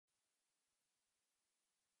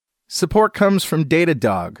Support comes from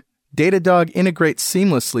Datadog. Datadog integrates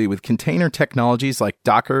seamlessly with container technologies like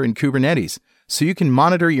Docker and Kubernetes, so you can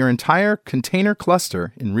monitor your entire container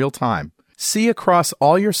cluster in real time. See across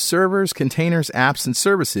all your servers, containers, apps, and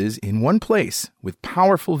services in one place with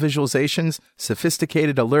powerful visualizations,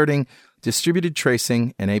 sophisticated alerting, distributed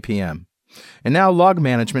tracing, and APM. And now log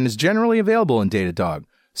management is generally available in Datadog,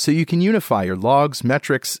 so you can unify your logs,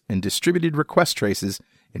 metrics, and distributed request traces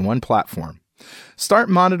in one platform. Start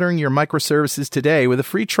monitoring your microservices today with a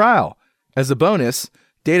free trial. As a bonus,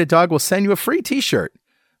 Datadog will send you a free t-shirt.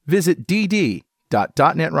 Visit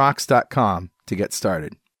dd.dotnetrocks.com to get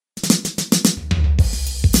started.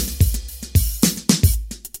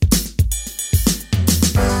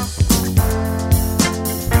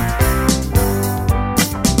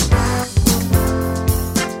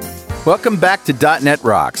 Welcome back to .NET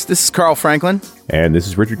Rocks. This is Carl Franklin. And this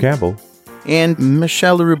is Richard Campbell. And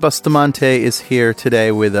Michele Bustamante is here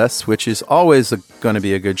today with us, which is always going to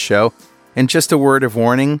be a good show. And just a word of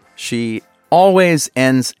warning, she always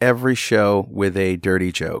ends every show with a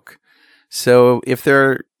dirty joke. So if there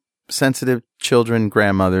are sensitive children,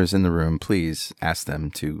 grandmothers in the room, please ask them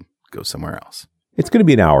to go somewhere else. It's going to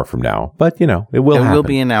be an hour from now, but, it will happen. It will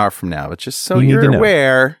be an hour from now, but just so you're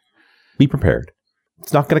aware. Be prepared.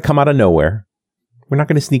 It's not going to come out of nowhere. We're not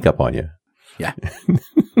going to sneak up on you. Yeah.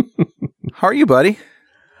 How are you, buddy?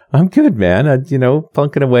 I'm good, man.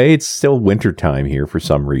 Plunking away. It's still winter time here for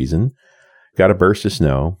some reason. Got a burst of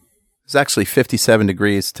snow. It's actually 57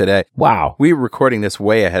 degrees today. Wow. We were recording this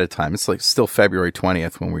way ahead of time. It's like still February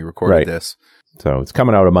 20th when we recorded this. So it's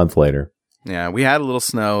coming out a month later. Yeah, we had a little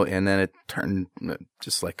snow and then it turned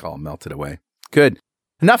just like all melted away. Good.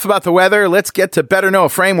 Enough about the weather. Let's get to Better Know a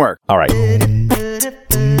Framework. All right.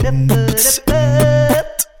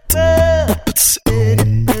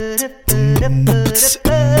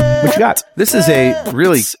 What you got? This is a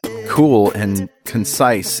really cool and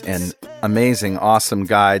concise and amazing, awesome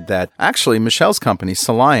guide that actually Michele's company,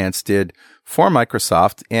 Soliance, did for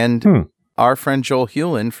Microsoft. And our friend Joel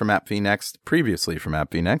Hewlin from AppVNext, previously from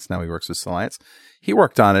AppVNext, now he works with Soliance, he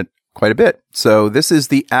worked on it quite a bit. So this is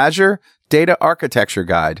the Azure Data Architecture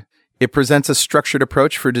Guide. It presents a structured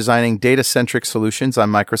approach for designing data-centric solutions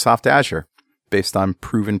on Microsoft Azure based on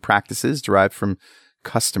proven practices derived from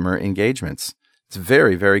customer engagements. It's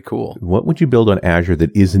very, very cool. What would you build on Azure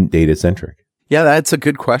that isn't data-centric? Yeah, that's a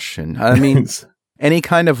good question. I mean, any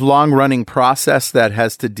kind of long-running process that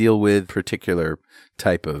has to deal with particular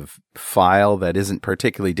type of file that isn't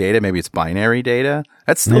particularly data, maybe it's binary data.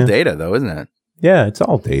 That's still data, though, isn't it? Yeah, it's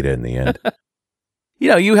all data in the end.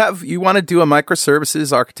 You want to do a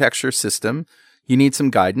microservices architecture system. You need some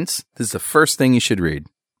guidance. This is the first thing you should read.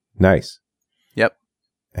 Nice. Yep.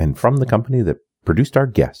 And from the company that produced our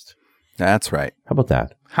guest. That's right. How about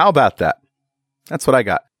that? How about that? That's what I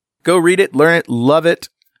got. Go read it, learn it, love it.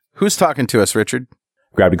 Who's talking to us, Richard?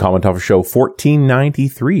 Grabbed a comment off of show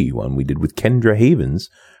 1493, one we did with Kendra Havens.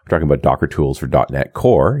 We're talking about Docker tools for .NET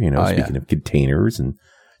Core, speaking of containers and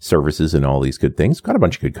services and all these good things. Got a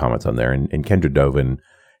bunch of good comments on there, and Kendra dove in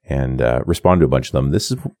and responded to a bunch of them.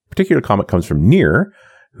 This particular comment comes from Nir,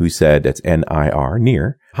 who said, that's N-I-R,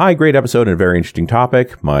 Nir. Hi, great episode and a very interesting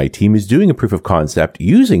topic. My team is doing a proof of concept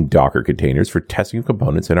using Docker containers for testing of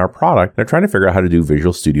components in our product. They're trying to figure out how to do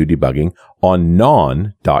Visual Studio debugging on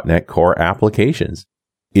non.NET Core applications.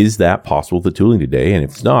 Is that possible with the tooling today? And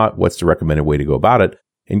if it's not, what's the recommended way to go about it?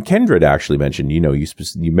 And Kendra had actually mentioned,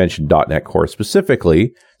 you mentioned .NET Core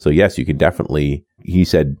specifically. So yes, you can definitely, he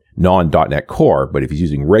said non.NET Core, but if he's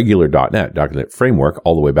using regular .NET Framework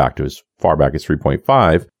all the way back to as far back as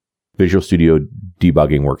 3.5, Visual Studio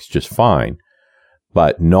debugging works just fine.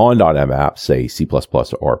 But non.NET apps, say C++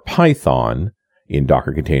 or Python in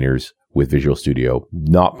Docker containers with Visual Studio,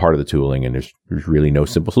 not part of the tooling, and there's really no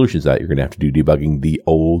simple solutions that you're going to have to do debugging the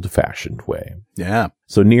old-fashioned way. Yeah.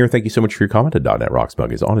 So, Nir, thank you so much for your comment. A .NET Rocks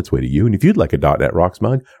mug is on its way to you. And if you'd like a .NET Rocks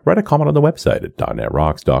mug, write a comment on the website at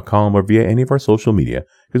 .NETRocks.com or via any of our social media,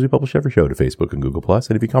 because we publish every show to Facebook and Google+.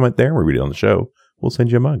 And if you comment there and we read it on the show, we'll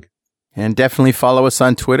send you a mug. And definitely follow us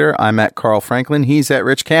on Twitter. I'm at Carl Franklin. He's at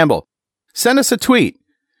Rich Campbell. Send us a tweet.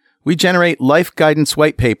 We generate life guidance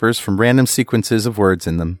white papers from random sequences of words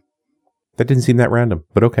in them. That didn't seem that random,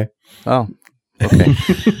 but okay. Oh, okay.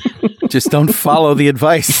 Just don't follow the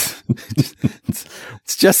advice.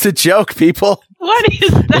 It's just a joke, people. What is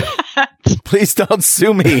that? Please don't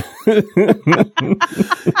sue me.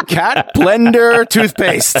 Cat blender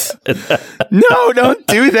toothpaste. No, don't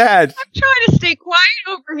do that. I'm trying to stay quiet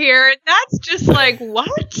over here. That's just like,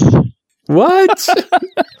 what? What?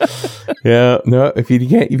 Yeah, no. If you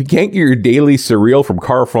can't get your daily cereal from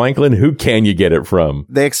Carl Franklin, who can you get it from?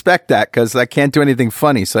 They expect that because I can't do anything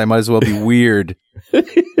funny, so I might as well be weird.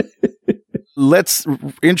 Let's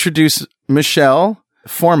introduce Michele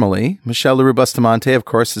formally. Michele Bustamante, of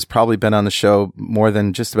course, has probably been on the show more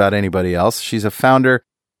than just about anybody else. She's a founder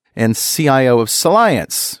and CIO of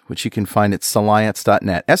Soliance, which you can find at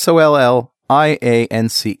soliance.net. SOLLIANCE.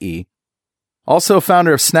 Also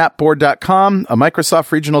founder of Snapboard.com, a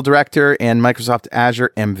Microsoft regional director, and Microsoft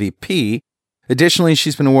Azure MVP. Additionally,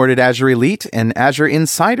 she's been awarded Azure Elite and Azure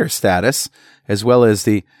Insider status, as well as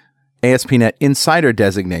the ASP.NET Insider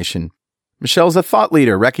designation. Michele is a thought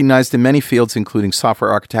leader recognized in many fields, including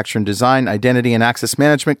software architecture and design, identity and access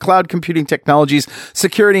management, cloud computing technologies,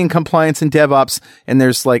 security and compliance, and DevOps. And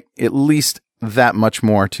there's like at least that much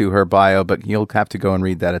more to her bio, but you'll have to go and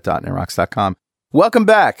read that at .NETRocks.com. Welcome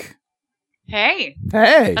back. Hey.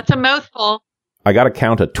 Hey. That's a mouthful. I got to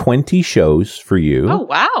count 20 shows for you. Oh,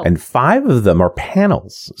 wow. And 5 of them are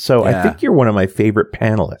panels. So I think you're one of my favorite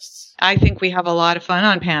panelists. I think we have a lot of fun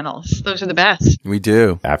on panels. Those are the best. We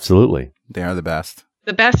do. Absolutely. They are the best.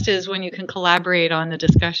 The best is when you can collaborate on the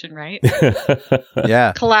discussion, right?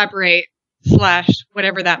 Yeah. Collaborate /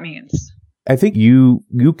 whatever that means. I think you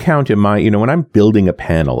count in my, when I'm building a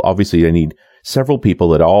panel, obviously I need several people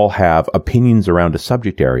that all have opinions around a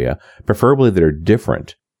subject area, preferably that are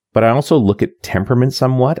different. But I also look at temperament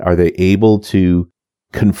somewhat. Are they able to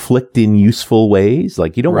conflict in useful ways?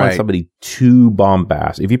 Like you don't want somebody too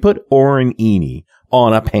bombastic. If you put Oren Eni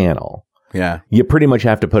on a panel, you pretty much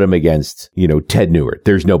have to put him against, Ted Newert.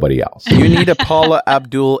 There's nobody else. You need a Paula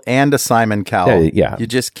Abdul and a Simon Cowell. Yeah. You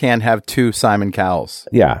just can't have 2 Simon Cowells.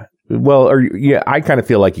 Yeah. Well, I kind of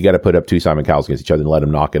feel like you got to put up 2 Simon Cowells against each other and let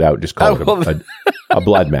them knock it out. Just call it a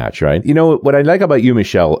blood match, right? What I like about you,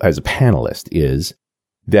 Michele, as a panelist is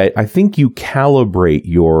that I think you calibrate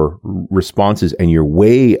your responses and your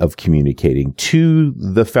way of communicating to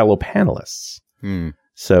the fellow panelists.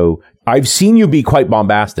 So I've seen you be quite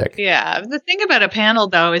bombastic. Yeah. The thing about a panel,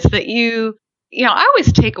 though, is that I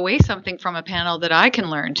always take away something from a panel that I can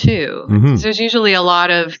learn too. Mm-hmm. There's usually a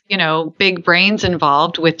lot of, big brains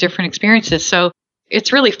involved with different experiences. So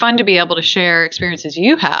it's really fun to be able to share experiences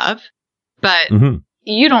you have, but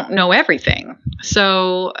you don't know everything.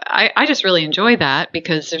 So I just really enjoy that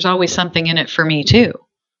because there's always something in it for me too.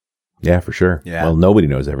 Yeah, for sure. Yeah. Well, nobody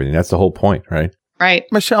knows everything. That's the whole point, right? Right.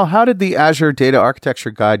 Michele, how did the Azure Data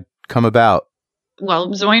Architecture Guide come about?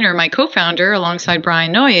 Well, Zoiner, my co-founder, alongside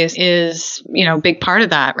Brian Noyes, is, a big part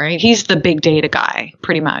of that, right? He's the big data guy,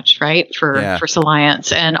 pretty much, right? For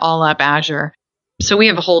Soliance and all up Azure. So we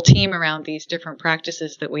have a whole team around these different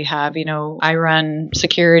practices that we have. I run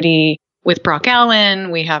security with Brock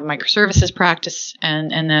Allen. We have microservices practice,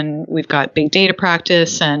 and then we've got big data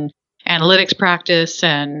practice and analytics practice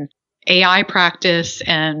and AI practice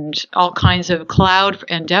and all kinds of cloud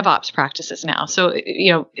and DevOps practices now. So,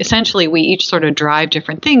 essentially we each sort of drive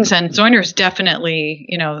different things, and Zoiner's definitely,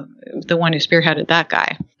 the one who spearheaded that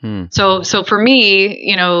guy. So for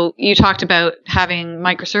me, you talked about having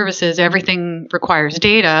microservices, everything requires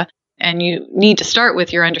data, and you need to start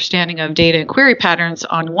with your understanding of data and query patterns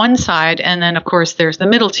on one side. And then, of course, there's the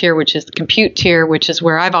middle tier, which is the compute tier, which is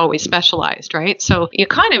where I've always specialized, right? So you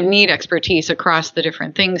kind of need expertise across the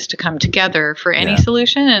different things to come together for any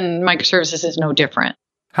solution, and microservices is no different.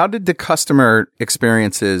 How did the customer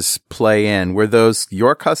experiences play in? Were those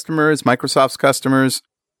your customers, Microsoft's customers,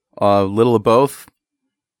 a little of both?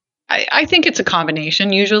 I think it's a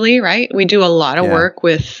combination usually, right? We do a lot of work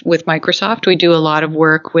with Microsoft. We do a lot of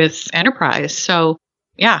work with enterprise. So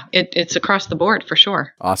yeah, it's across the board for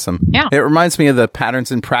sure. Awesome. Yeah. It reminds me of the Patterns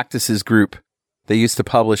and Practices group they used to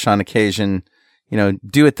publish on occasion,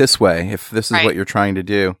 do it this way if this is what you're trying to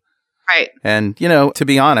do. Right. And, to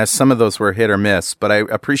be honest, some of those were hit or miss, but I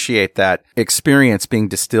appreciate that experience being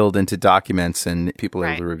distilled into documents and people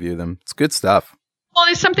able to review them. It's good stuff. Well,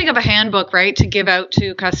 there's something of a handbook, right, to give out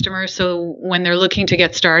to customers. So when they're looking to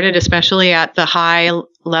get started, especially at the high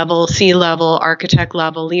level, C-level, architect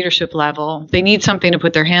level, leadership level, they need something to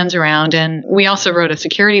put their hands around. And we also wrote a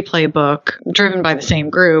security playbook driven by the same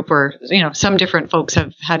group, or, some different folks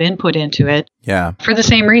have had input into it. Yeah. For the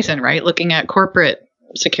same reason, right? Looking at corporate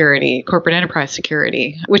security, corporate enterprise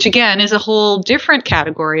security, which again is a whole different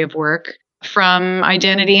category of work from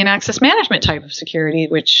identity and access management type of security,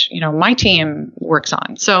 which, my team works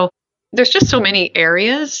on. So there's just so many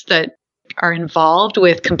areas that are involved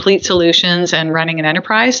with complete solutions and running an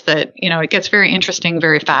enterprise that, it gets very interesting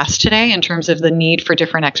very fast today in terms of the need for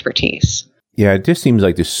different expertise. Yeah, it just seems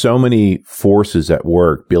like there's so many forces at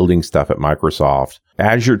work building stuff at Microsoft.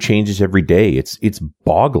 Azure changes every day. It's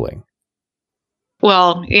boggling.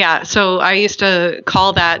 Well, yeah. So I used to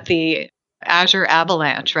call that the Azure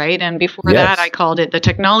avalanche, right? And before that, I called it the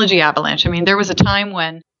technology avalanche. I mean, there was a time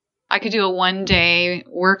when I could do a 1-day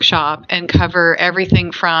workshop and cover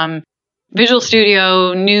everything from Visual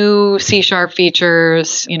Studio, new C#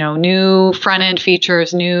 features, new front-end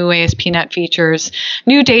features, new ASP.NET features,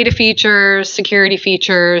 new data features, security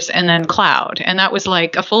features, and then cloud. And that was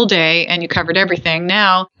like a full day, and you covered everything.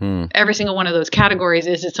 Now, every single one of those categories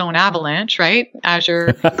is its own avalanche, right?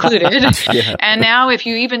 Azure included. Yeah. And now if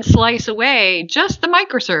you even slice away just the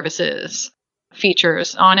microservices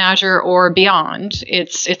features on Azure or beyond,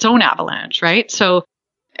 it's its own avalanche, right? So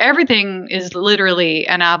everything is literally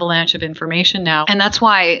an avalanche of information now. And that's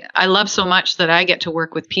why I love so much that I get to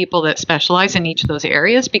work with people that specialize in each of those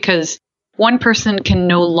areas, because one person can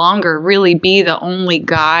no longer really be the only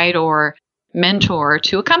guide or mentor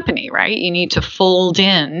to a company, right? You need to fold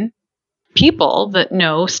in people that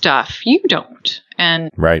know stuff you don't and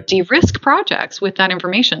de-risk projects with that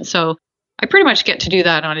information. So I pretty much get to do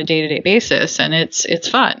that on a day-to-day basis, and it's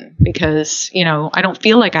fun because, I don't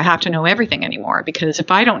feel like I have to know everything anymore, because if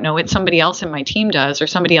I don't know it, somebody else in my team does, or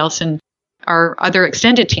somebody else in our other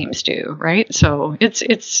extended teams do, right? So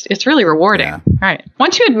it's really rewarding, right?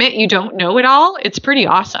 Once you admit you don't know it all, it's pretty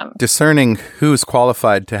awesome. Discerning who's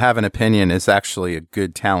qualified to have an opinion is actually a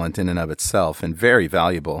good talent in and of itself, and very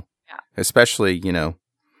valuable, especially,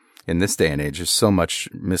 in this day and age. There's so much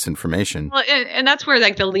misinformation. Well, and that's where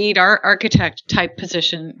like the lead architect type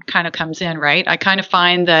position kind of comes in, right? I kind of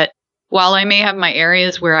find that while I may have my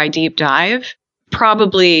areas where I deep dive,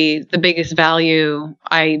 probably the biggest value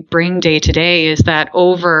I bring day to day is that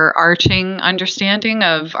overarching understanding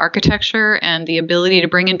of architecture and the ability to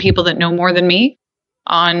bring in people that know more than me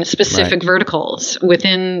on specific verticals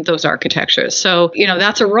within those architectures. So,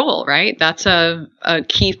 that's a role, right? That's a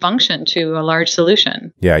key function to a large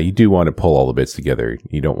solution. Yeah, you do want to pull all the bits together.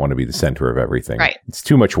 You don't want to be the center of everything. Right. It's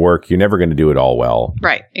too much work. You're never going to do it all well.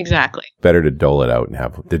 Right, exactly. Better to dole it out and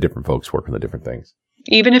have the different folks work on the different things.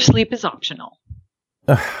 Even if sleep is optional.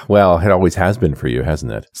 Well, it always has been for you,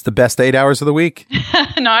 hasn't it? It's the best 8 hours of the week.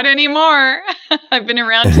 Not anymore. I've been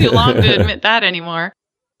around too long to admit that anymore.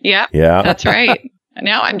 Yeah, that's right.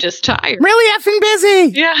 Now I'm just tired. Really effing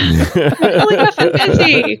busy. Yeah. Really effing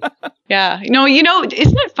busy. Yeah.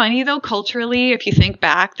 Isn't it funny though, culturally, if you think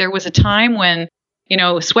back, there was a time when,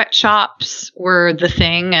 sweatshops were the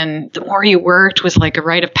thing, and the more you worked was like a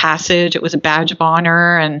rite of passage. It was a badge of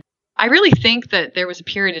honor. And I really think that there was a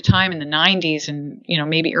period of time in the 90s and,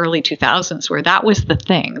 maybe early 2000s where that was the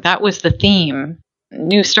thing. That was the theme.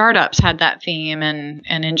 New startups had that theme, and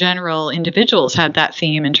in general, individuals had that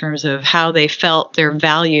theme in terms of how they felt their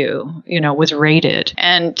value, was rated.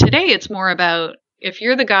 And today it's more about, if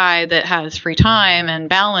you're the guy that has free time and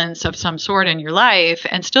balance of some sort in your life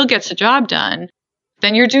and still gets the job done,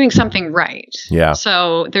 then you're doing something right. Yeah.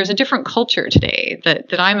 So there's a different culture today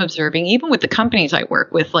that I'm observing, even with the companies I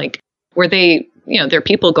work with, like where they, their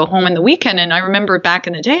people go home on the weekend. And I remember back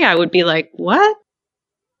in the day, I would be like, what?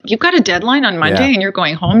 You've got a deadline on Monday and you're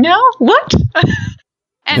going home now? What?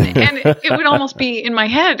 and it would almost be in my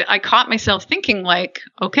head. I caught myself thinking like,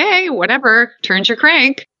 okay, whatever, turns your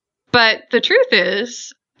crank. But the truth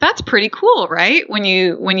is, that's pretty cool, right? When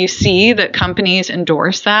you see that companies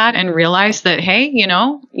endorse that and realize that, hey,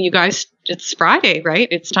 you guys, it's Friday, right?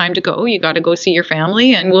 It's time to go. You got to go see your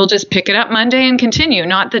family, and we'll just pick it up Monday and continue.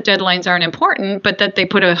 Not that deadlines aren't important, but that they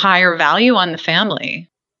put a higher value on the family.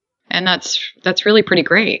 And that's really pretty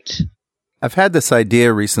great. I've had this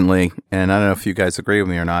idea recently, and I don't know if you guys agree with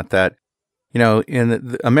me or not, that,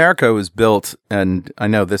 America was built, and I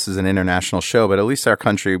know this is an international show, but at least our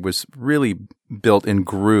country was really built and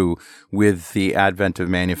grew with the advent of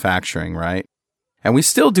manufacturing, right? And we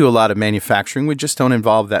still do a lot of manufacturing. We just don't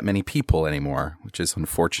involve that many people anymore, which is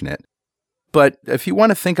unfortunate. But if you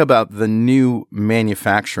want to think about the new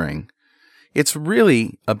manufacturing, it's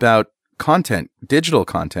really about content, digital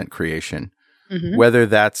content creation, whether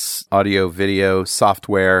that's audio, video,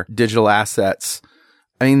 software, digital assets.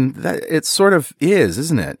 I mean, it sort of is,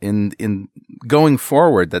 isn't it? In going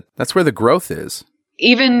forward, that's where the growth is.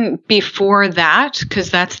 Even before that,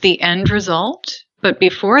 because that's the end result. But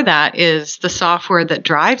before that is the software that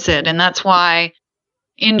drives it. And that's why,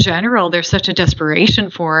 in general, there's such a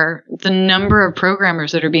desperation for the number of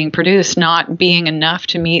programmers that are being produced not being enough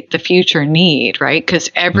to meet the future need, right?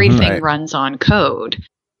 Because everything runs on code.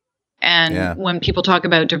 And when people talk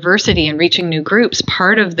about diversity and reaching new groups,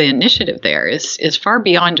 part of the initiative there is far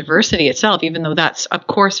beyond diversity itself, even though that's, of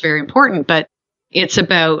course, very important. But it's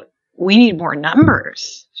about, we need more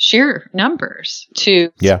numbers, sheer numbers,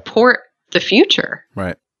 to support the future.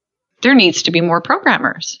 Right. There needs to be more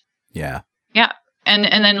programmers. Yeah. Yeah. And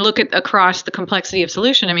then look at across the complexity of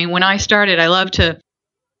solution. I mean, when I started, I love to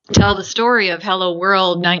tell the story of Hello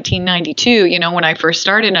World 1992. When I first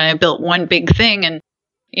started and I built one big thing, and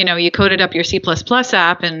you coded up your C++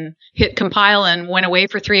 app and hit compile and went away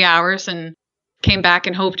for 3 hours and came back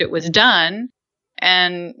and hoped it was done.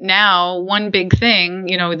 And now one big thing,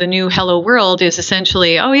 the new Hello World is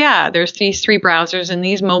essentially, oh yeah, there's these 3 browsers and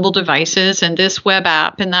these mobile devices and this web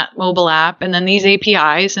app and that mobile app and then these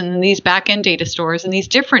APIs and then these backend data stores and these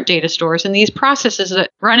different data stores and these processes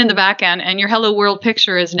that run in the backend. And your Hello World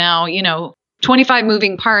picture is now, 25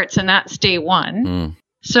 moving parts, and that's day one.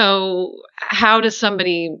 So how does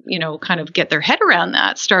somebody, kind of get their head around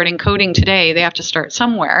that? Starting coding today, they have to start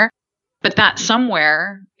somewhere. But that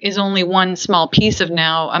somewhere is only one small piece of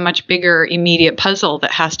now a much bigger immediate puzzle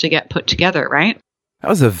that has to get put together, right? That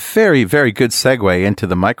was a very, very good segue into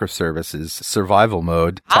the microservices survival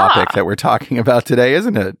mode topic that we're talking about today,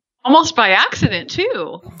 isn't it? Almost by accident,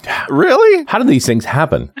 too. Really? How do these things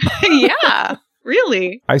happen? Yeah,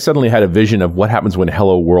 really. I suddenly had a vision of what happens when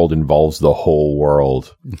Hello World involves the whole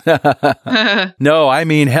world. No, I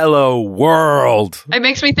mean Hello World. It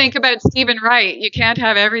makes me think about Stephen Wright. You can't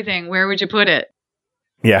have everything. Where would you put it?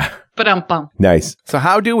 Yeah. Ba-dum-bum. Nice. So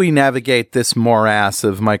how do we navigate this morass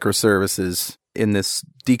of microservices in this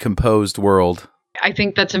decomposed world? I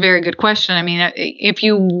think that's a very good question. I mean, if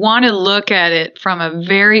you want to look at it from a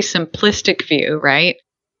very simplistic view, right?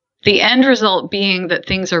 The end result being that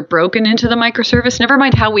things are broken into the microservice, never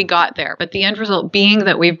mind how we got there, but the end result being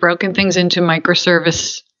that we've broken things into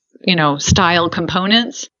microservice, style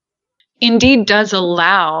components, indeed does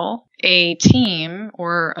allow a team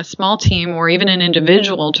or a small team or even an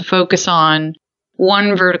individual to focus on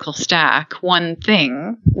one vertical stack, one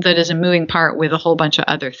thing that is a moving part with a whole bunch of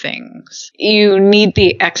other things. You need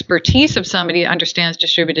the expertise of somebody that understands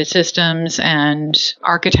distributed systems and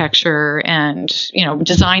architecture and,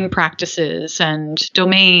 design practices and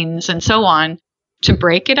domains and so on to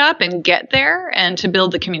break it up and get there and to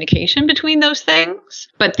build the communication between those things.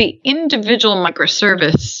 But the individual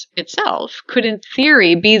microservice itself could, in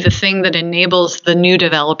theory, be the thing that enables the new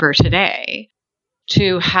developer today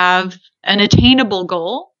to have an attainable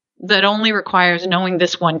goal that only requires knowing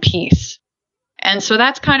this one piece. And so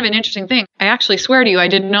that's kind of an interesting thing. I actually swear to you, I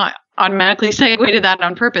did not automatically segue to that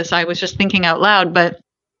on purpose. I was just thinking out loud. But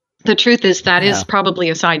the truth is that is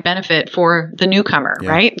probably a side benefit for the newcomer,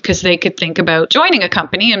 right? Because they could think about joining a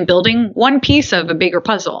company and building one piece of a bigger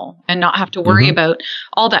puzzle and not have to worry about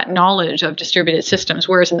all that knowledge of distributed systems.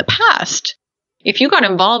 Whereas in the past, if you got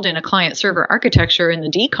involved in a client-server architecture in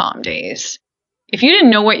the DCOM days, if you didn't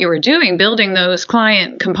know what you were doing, building those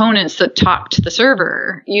client components that talk to the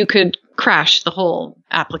server, you could crash the whole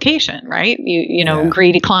application, right?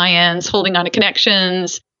 Greedy clients, holding on to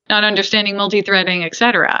connections, not understanding multi-threading, et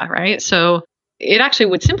cetera, right? So it actually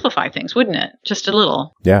would simplify things, wouldn't it? Just a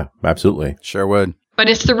little. Yeah, absolutely. Sure would. But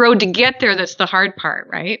it's the road to get there that's the hard part,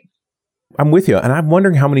 right? I'm with you. And I'm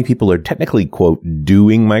wondering how many people are technically, quote,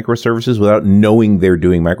 doing microservices without knowing they're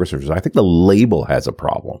doing microservices. I think the label has a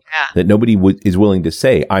problem. That nobody is willing to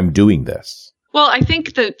say, I'm doing this. Well, I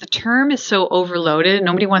think the term is so overloaded.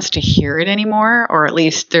 Nobody wants to hear it anymore, or at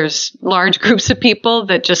least there's large groups of people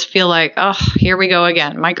that just feel like, oh, here we go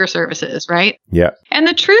again, microservices, right? Yeah. And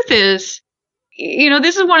the truth is,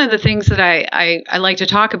 this is one of the things that I like to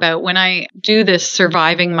talk about when I do this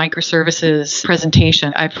surviving microservices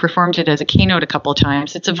presentation. I've performed it as a keynote a couple of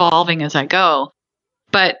times. It's evolving as I go.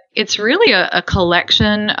 But it's really a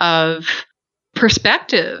collection of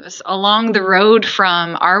perspectives along the road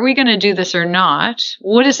from, are we going to do this or not?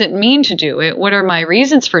 What does it mean to do it? What are my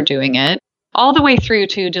reasons for doing it? All the way through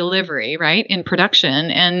to delivery, right, in production.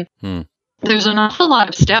 And there's an awful lot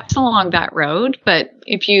of steps along that road. But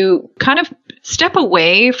if you kind of step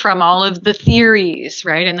away from all of the theories,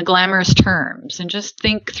 right, and the glamorous terms and just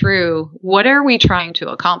think through what are we trying to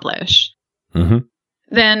accomplish,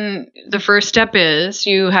 then the first step is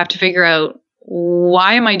you have to figure out,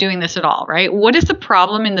 why am I doing this at all, right? What is the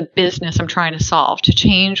problem in the business I'm trying to solve to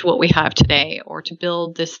change what we have today or to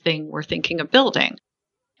build this thing we're thinking of building?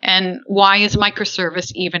 And why is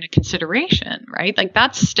microservice even a consideration, right? Like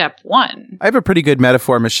that's step one. I have a pretty good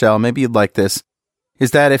metaphor, Michelle. Maybe you'd like this.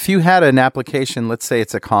 Is that if you had an application, let's say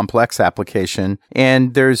it's a complex application,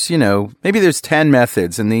 and there's, maybe there's 10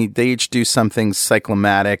 methods and they each do something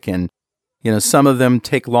cyclomatic and, some of them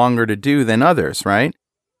take longer to do than others, right?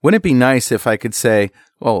 Wouldn't it be nice if I could say,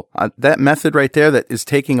 well, that method right there that is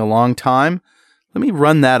taking a long time, let me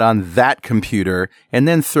run that on that computer and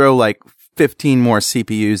then throw like 15 more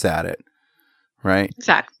CPUs at it, right?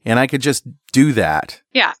 Exactly. And I could just do that.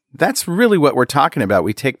 Yeah. That's really what we're talking about.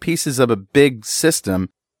 We take pieces of a big system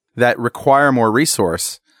that require more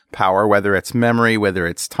resource power, whether it's memory, whether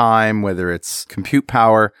it's time, whether it's compute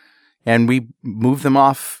power, and we move them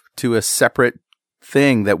off to a separate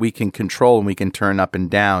thing that we can control and we can turn up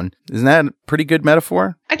and down. Isn't that a pretty good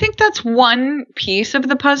metaphor? I think that's one piece of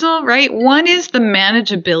the puzzle, right? One is the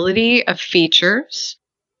manageability of features.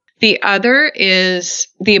 The other is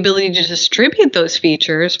the ability to distribute those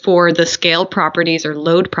features for the scale properties or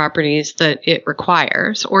load properties that it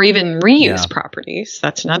requires, or even reuse properties.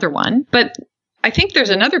 That's another one. But I think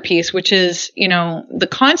there's another piece, which is, the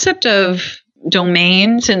concept of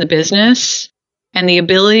domains in the business and the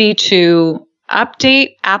ability to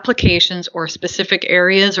update applications or specific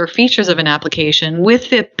areas or features of an application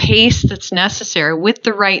with the pace that's necessary, with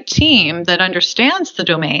the right team that understands the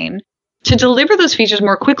domain to deliver those features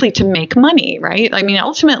more quickly to make money, right? I mean,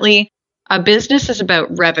 ultimately, a business is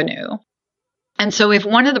about revenue. And so if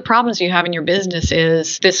one of the problems you have in your business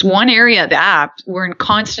is this one area of the app, we're in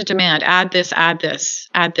constant demand, add this, add this,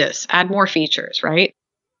 add this, add more features, right?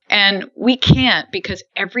 And we can't, because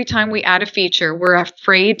every time we add a feature, we're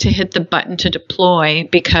afraid to hit the button to deploy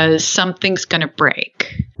because something's going to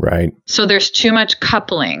break. Right. So there's too much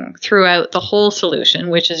coupling throughout the whole solution,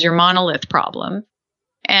 which is your monolith problem.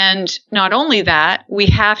 And not only that, we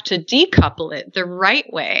have to decouple it the right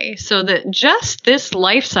way so that just this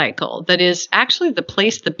life cycle that is actually the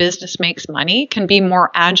place the business makes money can be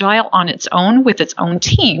more agile on its own with its own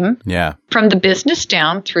team. Yeah. From the business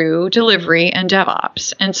down through delivery and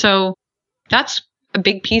DevOps. And so that's a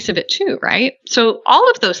big piece of it too, right? So all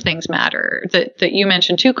of those things matter that you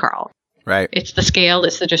mentioned too, Carl. Right. It's the scale,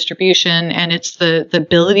 it's the distribution, and it's the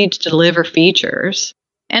ability to deliver features.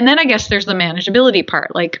 And then I guess there's the manageability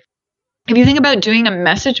part. Like if you think about doing a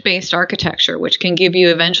message-based architecture, which can give you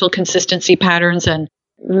eventual consistency patterns and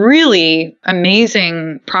really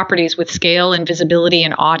amazing properties with scale and visibility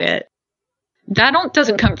and audit, that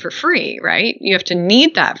doesn't come for free, right? You have to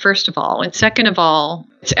need that, first of all. And second of all,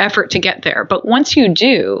 it's effort to get there. But once you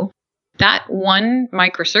do, that one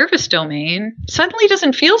microservice domain suddenly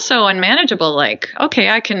doesn't feel so unmanageable. Like, okay,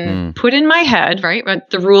 I can put in my head, right?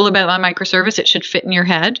 But the rule about my microservice, it should fit in your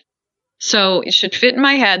head. So it should fit in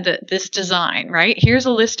my head that this design, right? Here's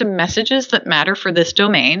a list of messages that matter for this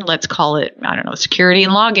domain. Let's call it, security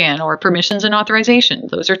and login or permissions and authorization.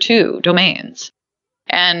 Those are two domains.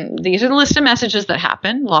 And these are the list of messages that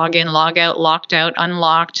happen: login, log out, locked out,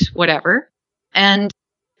 unlocked, whatever. And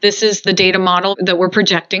this is the data model that we're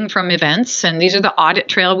projecting from events. And these are the audit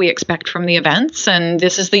trail we expect from the events. And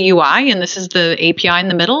this is the UI, and this is the API in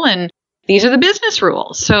the middle. And these are the business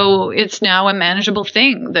rules. So it's now a manageable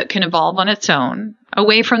thing that can evolve on its own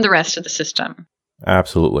away from the rest of the system.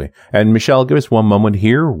 Absolutely. And Michele, give us one moment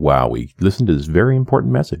here while we listen to this very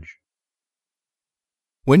important message.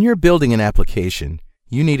 When you're building an application,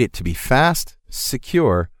 you need it to be fast,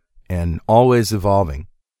 secure, and always evolving.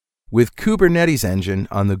 With Kubernetes Engine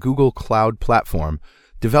on the Google Cloud Platform,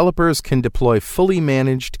 developers can deploy fully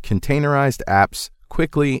managed, containerized apps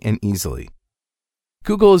quickly and easily.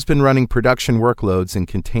 Google has been running production workloads in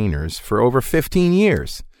containers for over 15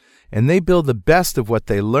 years, and they build the best of what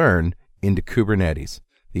they learn into Kubernetes,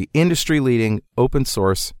 the industry-leading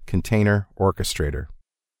open-source container orchestrator.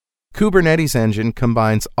 Kubernetes Engine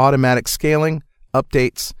combines automatic scaling,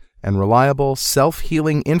 updates, and reliable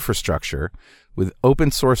self-healing infrastructure with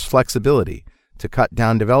open-source flexibility to cut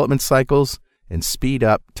down development cycles and speed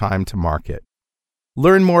up time to market.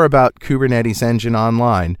 Learn more about Kubernetes Engine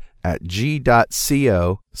online at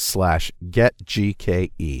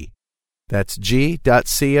g.co/getgke. That's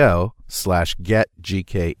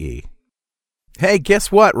g.co/getgke. Hey,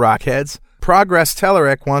 guess what, Rockheads? Progress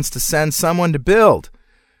Telerik wants to send someone to build.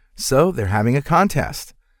 So they're having a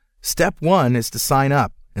contest. Step 1 is to sign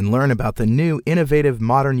up and learn about the new innovative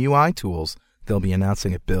modern UI tools they'll be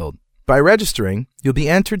announcing at Build. By registering, you'll be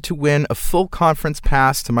entered to win a full conference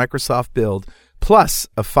pass to Microsoft Build plus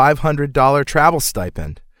a $500 travel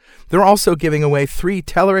stipend. They're also giving away 3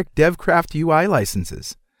 Telerik DevCraft UI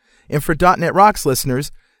licenses. And for .NET Rocks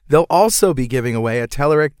listeners, they'll also be giving away a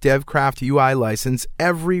Telerik DevCraft UI license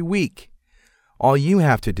every week. All you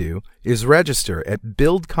have to do is register at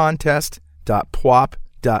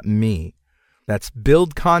buildcontest.pwop.me. That's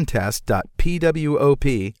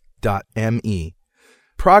buildcontest.pwop.me.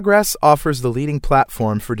 Progress offers the leading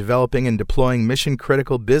platform for developing and deploying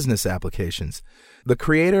mission-critical business applications. The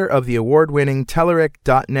creator of the award-winning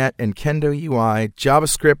Telerik.NET and Kendo UI,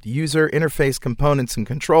 JavaScript user interface components and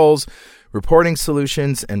controls, reporting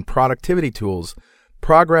solutions, and productivity tools,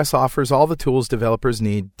 Progress offers all the tools developers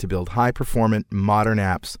need to build high-performant, modern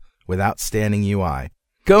apps with outstanding UI.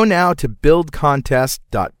 Go now to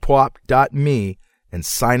buildcontest.pwop.me and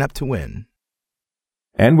sign up to win.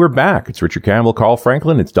 And we're back. It's Richard Campbell, Carl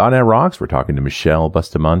Franklin. It's .NET Rocks. We're talking to Michele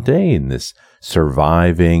Bustamante in this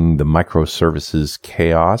surviving the microservices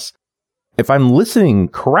chaos. If I'm listening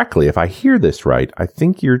correctly, if I hear this right, I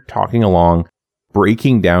think you're talking along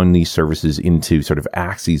breaking down these services into sort of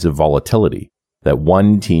axes of volatility, that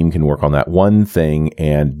one team can work on that one thing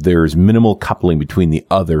and there's minimal coupling between the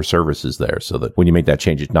other services there so that when you make that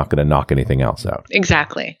change, it's not going to knock anything else out.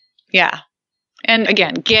 Exactly. Yeah. And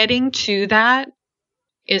again, getting to that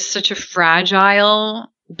is such a fragile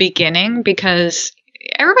beginning because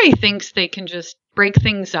everybody thinks they can just break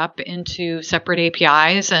things up into separate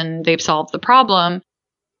APIs and they've solved the problem.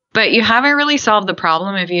 But you haven't really solved the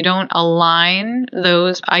problem if you don't align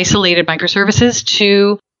those isolated microservices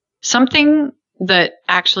to something that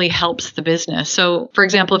actually helps the business. So, for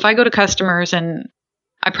example, if I go to customers, and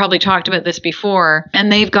I probably talked about this before,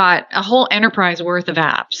 and they've got a whole enterprise worth of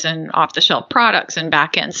apps and off-the-shelf products and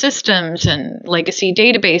back-end systems and legacy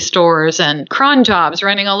database stores and cron jobs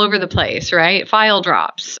running all over the place, right? File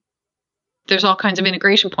drops. There's all kinds of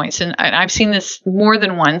integration points. And I've seen this more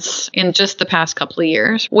than once in just the past couple of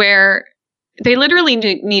years where they literally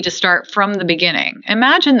need to start from the beginning.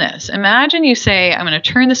 Imagine this. Imagine you say, I'm going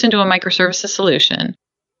to turn this into a microservices solution.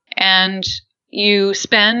 And you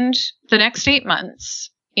spend the next 8 months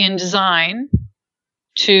in design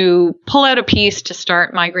to pull out a piece to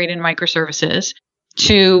start migrating microservices,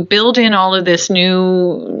 to build in all of this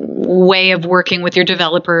new way of working with your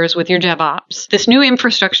developers, with your DevOps, this new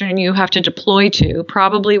infrastructure you have to deploy to,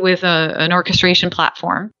 probably with an orchestration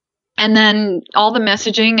platform, and then all the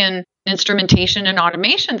messaging and instrumentation and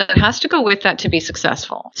automation that has to go with that to be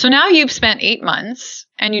successful. So now you've spent 8 months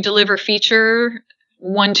and you deliver feature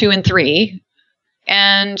 1, 2, and 3.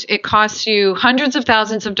 And it costs you hundreds of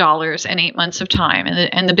thousands of dollars and 8 months of time.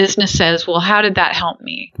 And the business says, well, how did that help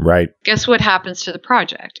me? Right. Guess what happens to the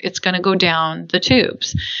project? It's going to go down the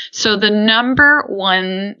tubes. So the number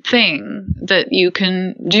one thing that you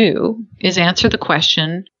can do is answer the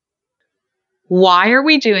question, why are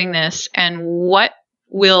we doing this? And what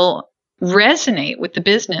will resonate with the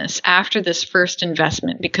business after this first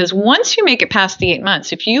investment? Because once you make it past the 8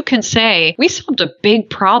 months, if you can say, we solved a big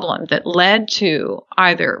problem that led to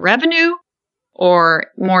either revenue or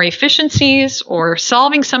more efficiencies or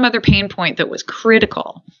solving some other pain point that was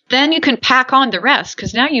critical, then you can pack on the rest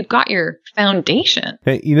because now you've got your foundation.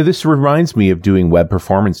 Hey, this reminds me of doing web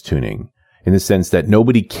performance tuning in the sense that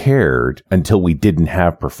nobody cared until we didn't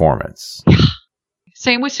have performance.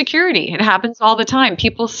 Same with security. It happens all the time.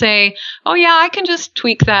 People say, oh, yeah, I can just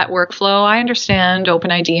tweak that workflow. I understand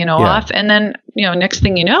OpenID and OAuth. Yeah. And then, next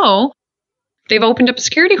thing you know, they've opened up a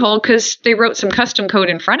security hole because they wrote some custom code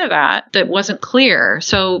in front of that wasn't clear.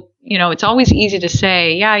 So, it's always easy to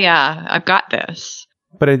say, yeah, I've got this.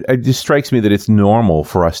 But it just strikes me that it's normal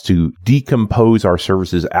for us to decompose our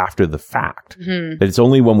services after the fact. Mm-hmm. That it's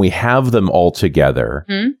only when we have them all together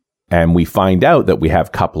and we find out that we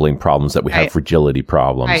have coupling problems, that we have fragility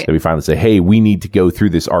problems, that we finally say, hey, we need to go through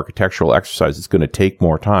this architectural exercise. It's going to take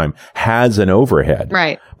more time, has an overhead.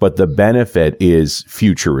 Right. But the benefit is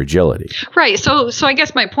future agility. Right. So I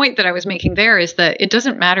guess my point that I was making there is that it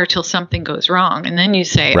doesn't matter till something goes wrong. And then you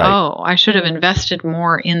say, oh, I should have invested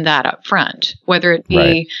more in that up front, whether it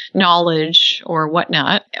be knowledge or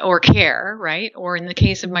whatnot, or care, right? Or in the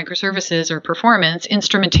case of microservices or performance,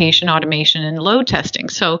 instrumentation, automation, and load testing.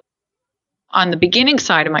 So on the beginning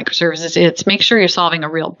side of microservices, it's make sure you're solving a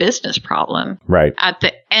real business problem. Right. At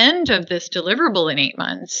the end of this deliverable in 8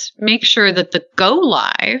 months, make sure that the go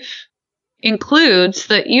live includes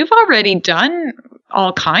that you've already done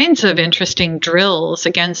all kinds of interesting drills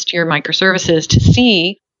against your microservices to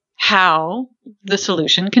see how the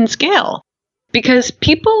solution can scale. Because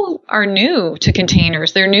people are new to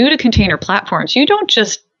containers. They're new to container platforms. You don't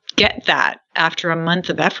just get that after a month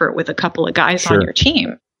of effort with a couple of guys on your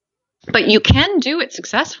team. But you can do it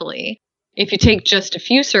successfully if you take just a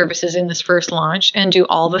few services in this first launch and do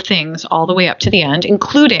all the things all the way up to the end,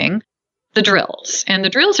 including the drills. And the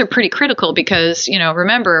drills are pretty critical because,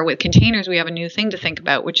 remember, with containers, we have a new thing to think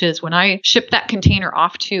about, which is when I ship that container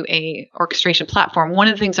off to a orchestration platform, one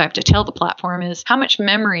of the things I have to tell the platform is how much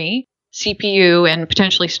memory, CPU, and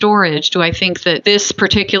potentially storage do I think that this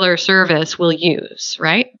particular service will use,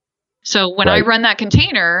 right? So when I run that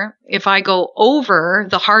container, if I go over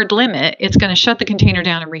the hard limit, it's going to shut the container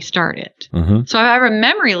down and restart it. Mm-hmm. So if I have a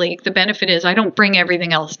memory leak, the benefit is I don't bring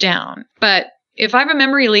everything else down. But if I have a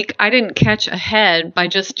memory leak I didn't catch ahead by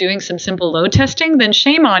just doing some simple load testing, then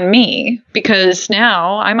shame on me, because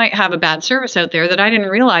now I might have a bad service out there that I didn't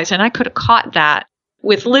realize, and I could have caught that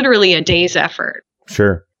with literally a day's effort.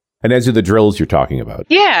 Sure. And those are the drills you're talking about.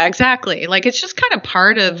 Yeah, exactly. Like it's just kind of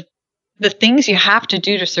part of the things you have to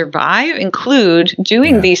do to survive include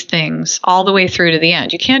doing these things all the way through to the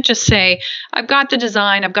end. You can't just say, I've got the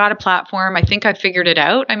design, I've got a platform, I think I figured it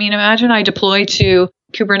out. I mean, imagine I deploy to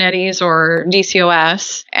Kubernetes or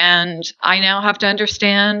DCOS, and I now have to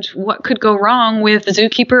understand what could go wrong with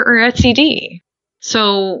Zookeeper or etcd.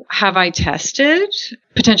 So have I tested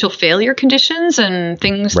potential failure conditions and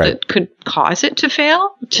things that could cause it to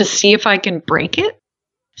fail to see if I can break it?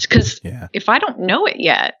 Because if I don't know it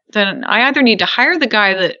yet, then I either need to hire the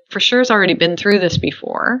guy that for sure has already been through this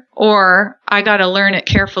before, or I got to learn it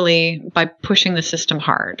carefully by pushing the system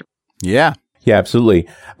hard. Yeah. Yeah, absolutely.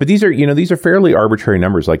 But these are fairly arbitrary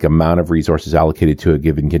numbers, like amount of resources allocated to a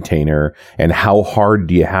given container and how hard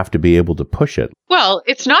do you have to be able to push it? Well,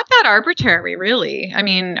 it's not that arbitrary, really. I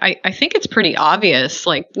mean, I think it's pretty obvious.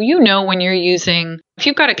 Like, when you're using, if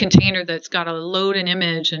you've got a container that's got to load an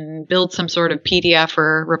image and build some sort of PDF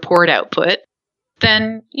or report output,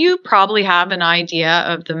 then you probably have an idea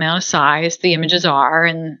of the amount of size the images are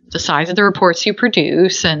and the size of the reports you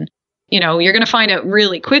produce. And you're going to find out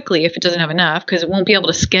really quickly if it doesn't have enough because it won't be able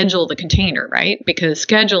to schedule the container, right? Because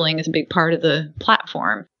scheduling is a big part of the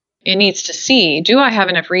platform. It needs to see, do I have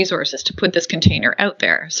enough resources to put this container out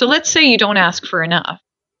there? So let's say you don't ask for enough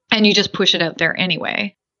and you just push it out there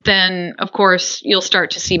anyway. Then, of course, you'll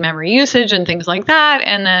start to see memory usage and things like that.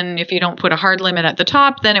 And then if you don't put a hard limit at the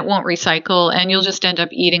top, then it won't recycle and you'll just end up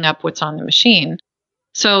eating up what's on the machine.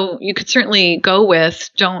 So you could certainly go with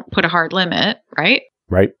don't put a hard limit, right?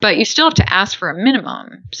 Right. But you still have to ask for a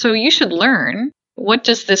minimum. So you should learn, what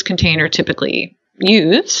does this container typically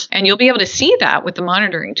use? And you'll be able to see that with the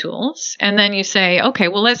monitoring tools. And then you say, okay,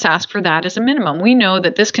 well, let's ask for that as a minimum. We know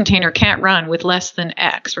that this container can't run with less than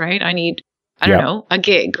X, right? I need, I don't know, a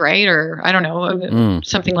gig, right? Or I don't know,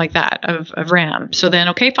 something like that of RAM. So then,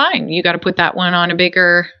 okay, fine. You got to put that one on a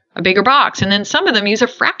bigger box. And then some of them use a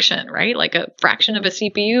fraction, right? Like a fraction of a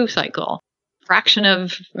CPU cycle. Fraction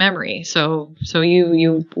of memory. So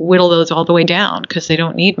you whittle those all the way down because they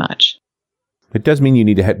don't need much. It does mean you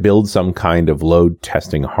need to build some kind of load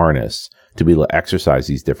testing harness to be able to exercise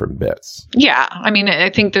these different bits. Yeah. I mean, I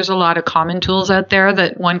think there's a lot of common tools out there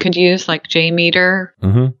that one could use, like JMeter.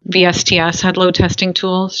 VSTS had load testing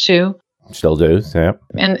tools too. Still does, yeah.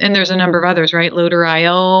 And there's a number of others, right?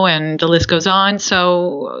 Loader.io, and the list goes on.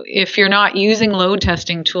 So if you're not using load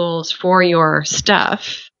testing tools for your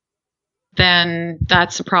stuff, then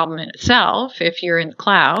that's a problem in itself if you're in the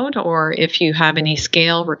cloud or if you have any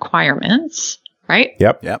scale requirements, right?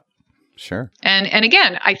 Yep. Sure. And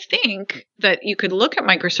again, I think that you could look at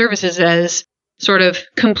microservices as sort of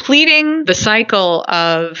completing the cycle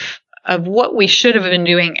of what we should have been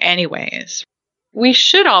doing anyways. We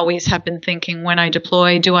should always have been thinking, when I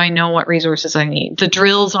deploy, do I know what resources I need? The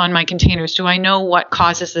drills on my containers, do I know what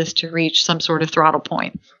causes this to reach some sort of throttle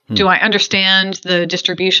point? Do I understand the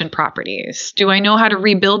distribution properties? Do I know how to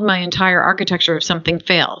rebuild my entire architecture if something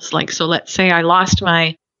fails? Like, so let's say I lost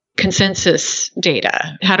my consensus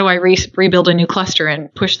data. How do I rebuild a new cluster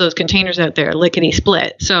and push those containers out there lickety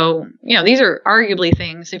split? So, these are arguably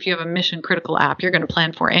things, if you have a mission critical app, you're going to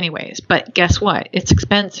plan for anyways. But guess what? It's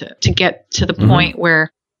expensive to get to the point where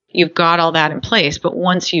you've got all that in place. But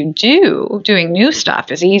once you do, doing new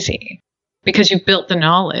stuff is easy because you've built the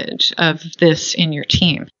knowledge of this in your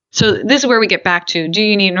team. So this is where we get back to, do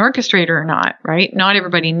you need an orchestrator or not, right? Not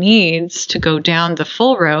everybody needs to go down the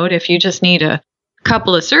full road. If you just need a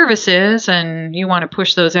couple of services and you want to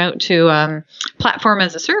push those out to platform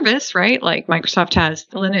as a service, right? Like Microsoft has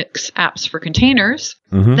Linux apps for containers,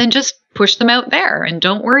 then just push them out there and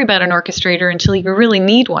don't worry about an orchestrator until you really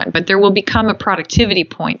need one. But there will become a productivity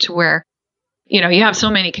point to where, you have so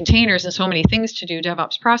many containers and so many things to do,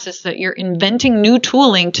 DevOps process, that you're inventing new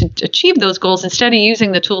tooling to achieve those goals instead of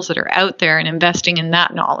using the tools that are out there and investing in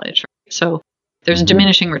that knowledge. So there's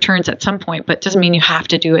diminishing returns at some point, but it doesn't mean you have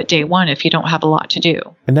to do it day one if you don't have a lot to do.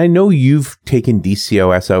 And I know you've taken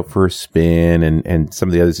DCOS out for a spin and some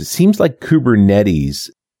of the others. It seems like Kubernetes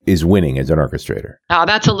is winning as an orchestrator. Oh,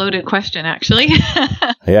 that's a loaded question, actually.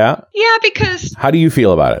 Yeah? Yeah, because... How do you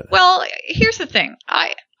feel about it? Well, here's the thing.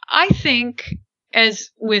 I think, as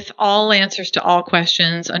with all answers to all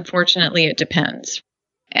questions, unfortunately, it depends.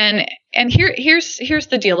 And here's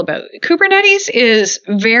the deal about it. Kubernetes is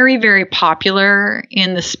very, very popular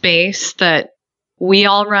in the space that we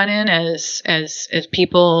all run in as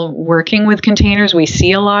people working with containers. We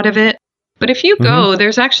see a lot of it. But if you go,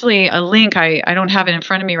 there's actually a link, I don't have it in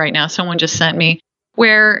front of me right now, someone just sent me,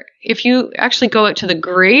 where if you actually go out to the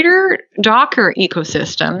greater Docker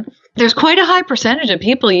ecosystem, there's quite a high percentage of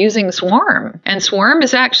people using Swarm, and Swarm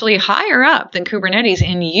is actually higher up than Kubernetes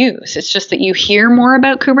in use. It's just that you hear more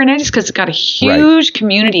about Kubernetes because it's got a huge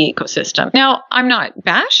community ecosystem. Now, I'm not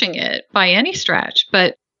bashing it by any stretch,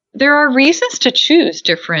 but there are reasons to choose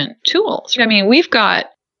different tools. I mean, we've got,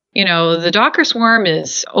 the Docker Swarm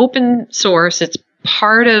is open source. It's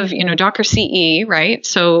part of, Docker CE, right?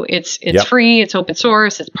 So it's free, it's open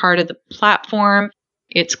source, it's part of the platform.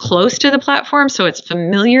 It's close to the platform, so it's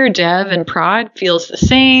familiar. Dev and prod feels the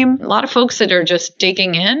same. A lot of folks that are just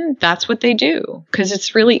digging in, that's what they do because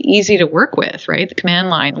it's really easy to work with, right? The command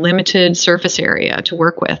line, limited surface area to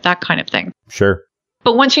work with, that kind of thing. Sure.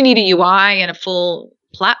 But once you need a UI and a full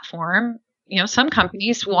platform, some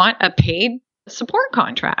companies want a paid support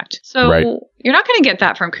contract. So you're not going to get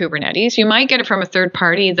that from Kubernetes. You might get it from a third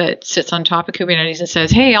party that sits on top of Kubernetes and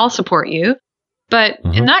says, hey, I'll support you. But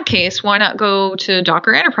in that case, why not go to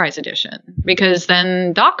Docker Enterprise Edition? Because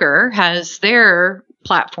then Docker has their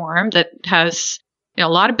platform that has a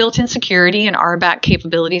lot of built-in security and RBAC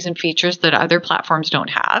capabilities and features that other platforms don't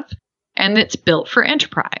have. And it's built for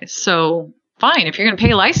enterprise. So fine, if you're going to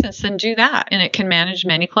pay a license, then do that. And it can manage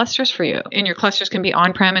many clusters for you. And your clusters can be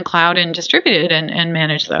on-prem and cloud and distributed and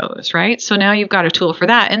manage those, right? So now you've got a tool for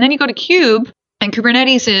that. And then you go to Kube. And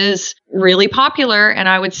Kubernetes is really popular, and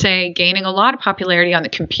I would say gaining a lot of popularity on the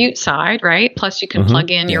compute side, right? Plus you can plug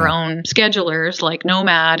in your own schedulers like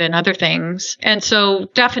Nomad and other things. And so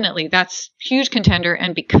definitely that's huge contender.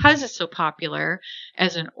 And because it's so popular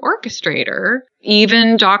as an orchestrator,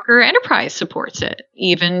 even Docker Enterprise supports it.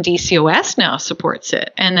 Even DCOS now supports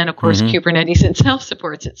it. And then, of course, Kubernetes itself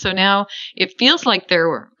supports it. So now it feels like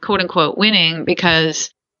they're quote unquote winning because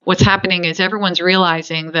what's happening is everyone's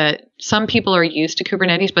realizing that some people are used to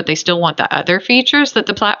Kubernetes, but they still want the other features that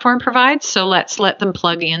the platform provides. So let's let them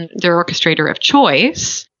plug in their orchestrator of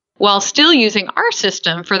choice while still using our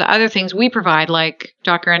system for the other things we provide, like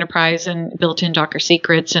Docker Enterprise and built-in Docker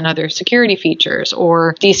secrets and other security features.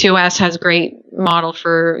 Or DCOS has a great model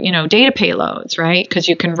for, data payloads, right? Because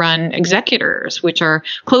you can run executors, which are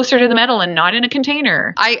closer to the metal and not in a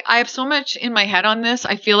container. I have so much in my head on this.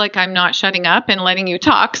 I feel like I'm not shutting up and letting you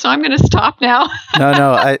talk, so I'm going to stop now.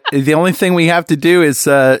 No. The only thing we have to do is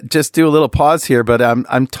just do a little pause here, but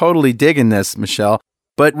I'm totally digging this, Michele.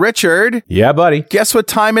 But Richard. Yeah, buddy. Guess what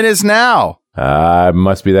time it is now?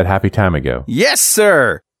 Must be that happy time ago. Yes,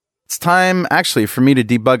 sir. It's time, actually, for me to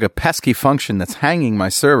debug a pesky function that's hanging my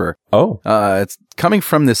server. Oh. It's coming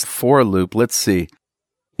from this for loop. Let's see.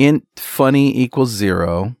 Int funny equals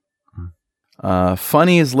 0.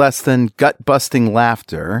 Funny is less than gut-busting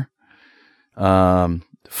laughter.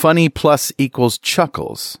 Funny plus equals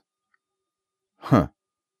chuckles. Huh.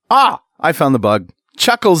 I found the bug.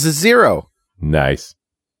 Chuckles is 0. Nice.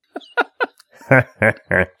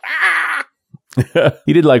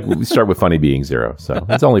 He did start with funny being 0, so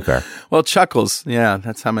that's only fair. Well, chuckles, yeah,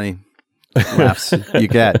 that's how many laughs you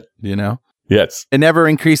get, Yes. It never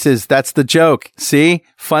increases. That's the joke. See?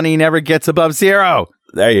 Funny never gets above 0.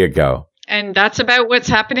 There you go. And that's about what's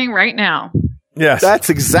happening right now. Yes. That's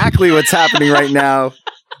exactly what's happening right now.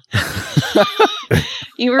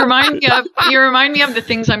 You remind me of the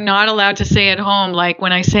things I'm not allowed to say at home. Like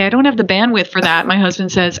when I say I don't have the bandwidth for that, my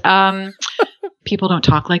husband says, people don't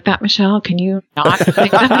talk like that, Michele. Can you not say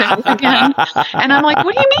that again? And I'm like,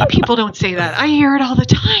 what do you mean people don't say that? I hear it all the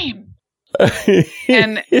time.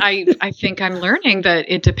 And I think I'm learning that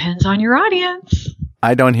it depends on your audience.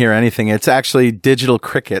 I don't hear anything. It's actually digital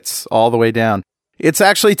crickets all the way down. It's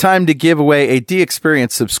actually time to give away a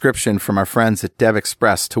DXperience subscription from our friends at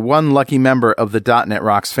DevExpress to one lucky member of the .NET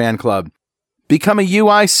Rocks fan club. Become a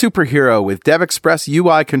UI superhero with DevExpress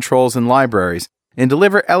UI controls and libraries, and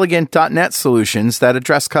deliver elegant .NET solutions that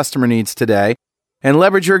address customer needs today, and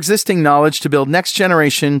leverage your existing knowledge to build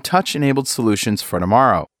next-generation touch-enabled solutions for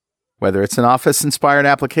tomorrow. Whether it's an Office-inspired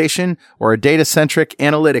application or a data-centric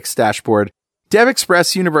analytics dashboard,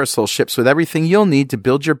 DevExpress Universal ships with everything you'll need to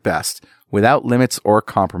build your best without limits or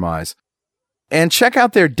compromise. And check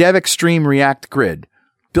out their DevExtreme React Grid,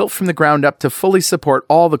 built from the ground up to fully support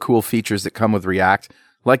all the cool features that come with React,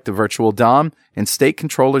 like the virtual DOM and state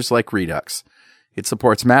controllers like Redux. It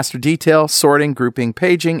supports master detail, sorting, grouping,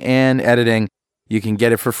 paging, and editing. You can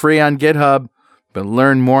get it for free on GitHub, but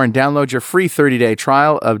learn more and download your free 30-day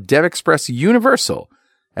trial of DevExpress Universal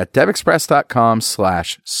at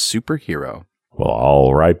devexpress.com/superhero. Well,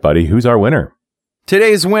 all right, buddy. Who's our winner?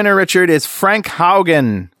 Today's winner, Richard, is Frank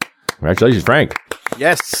Haugen. Congratulations, Frank.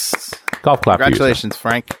 Yes. Golf clap. Congratulations,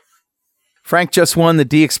 Frank. Frank just won the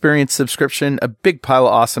DXperience subscription, a big pile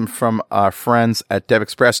of awesome from our friends at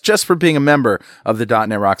DevExpress, just for being a member of the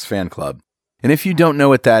 .NET Rocks fan club. And if you don't know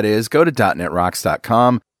what that is, go to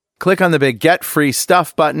 .NETRocks.com, Click on the big Get Free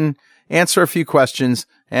Stuff button, answer a few questions,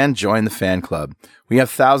 and join the fan club. We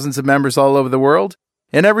have thousands of members all over the world.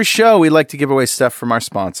 In every show, we like to give away stuff from our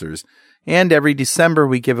sponsors. And every December,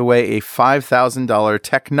 we give away a $5,000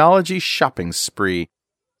 technology shopping spree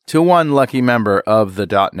to one lucky member of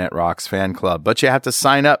the .NET Rocks fan club. But you have to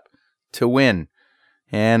sign up to win.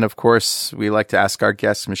 And, of course, we like to ask our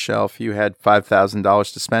guests, Michelle, if you had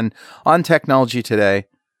 $5,000 to spend on technology today,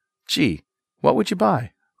 gee, what would you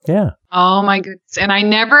buy? Yeah. Oh, my goodness. And I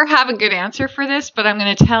never have a good answer for this, but I'm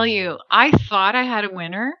going to tell you, I thought I had a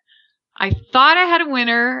winner.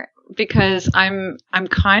 Because I'm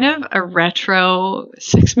kind of a retro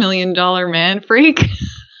 $6 million man freak.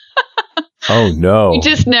 Oh, no. You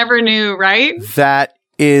just never knew, right? That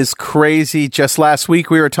is crazy. Just last week,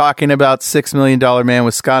 we were talking about $6 Million Man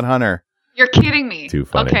with Scott Hunter. You're kidding me. Too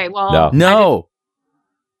funny. Okay, well. No.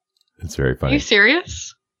 It's very funny. Are you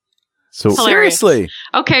serious? So seriously.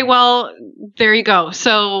 Okay, well, there you go.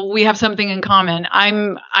 So we have something in common.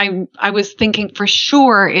 I was thinking for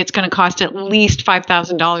sure it's going to cost at least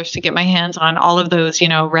 $5,000 to get my hands on all of those,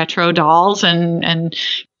 retro dolls and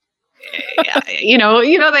they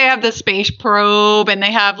have the space probe and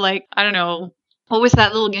they have like, I don't know, what was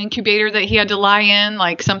that little incubator that he had to lie in?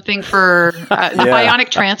 Like something for the bionic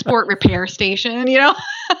transport repair station,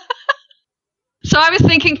 So I was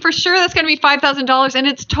thinking for sure that's going to be $5,000 and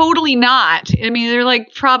it's totally not. I mean, they're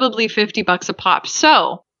like probably $50 a pop.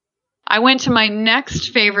 So I went to my next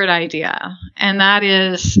favorite idea and that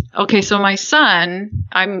is, okay, so my son,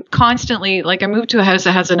 I'm constantly I moved to a house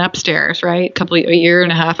that has an upstairs, right? A year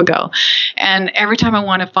and a half ago. And every time I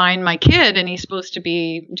want to find my kid and he's supposed to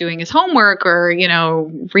be doing his homework or,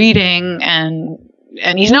 reading and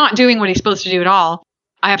he's not doing what he's supposed to do at all,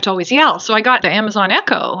 I have to always yell. So I got the Amazon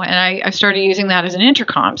Echo and I started using that as an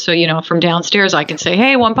intercom. So, from downstairs, I can say,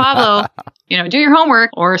 hey, Juan Pablo, do your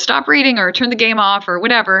homework or stop reading or turn the game off or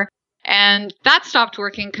whatever. And that stopped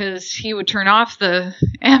working because he would turn off the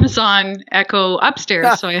Amazon Echo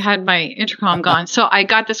upstairs. So I had my intercom gone. So I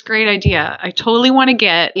got this great idea. I totally want to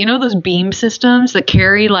get, those beam systems that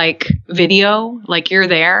carry video, you're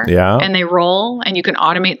there and they roll and you can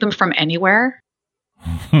automate them from anywhere.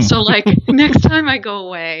 So next time I go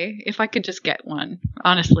away, if I could just get one,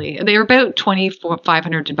 honestly, they were about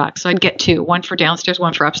 $2,500. So I'd get two, one for downstairs,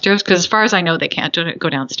 one for upstairs. Because as far as I know, they can't go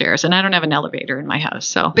downstairs and I don't have an elevator in my house.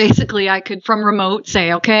 So basically I could from remote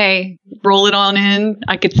say, okay, roll it on in.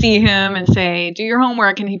 I could see him and say, do your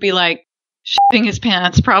homework. And he'd be like shitting his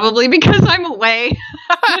pants probably because I'm away.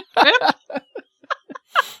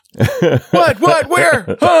 What,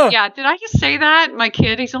 where? Huh? Yeah, did I just say that? My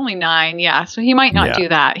kid, he's only 9. Yeah, so he might not do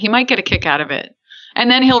that. He might get a kick out of it.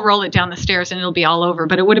 And then he'll roll it down the stairs and it'll be all over.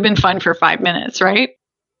 But it would have been fun for 5 minutes, right?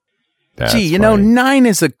 That's Gee, funny. 9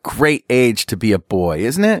 is a great age to be a boy,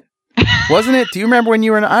 isn't it? Wasn't it? Do you remember when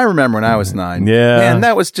you were I remember when I was 9. Yeah. Man,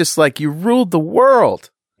 that was just like you ruled the world.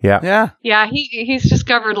 Yeah. Yeah. Yeah, he's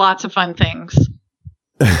discovered lots of fun things.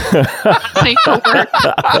 I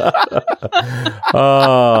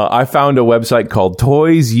found a website called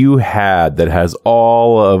Toys You Had that has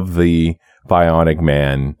all of the Bionic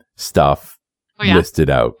Man stuff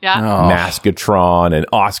listed out. Yeah. Oh. Maskatron and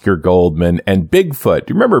Oscar Goldman and Bigfoot.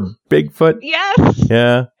 Do you remember Bigfoot? Yes.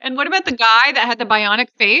 Yeah. And what about the guy that had the bionic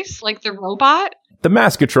face, like the robot? The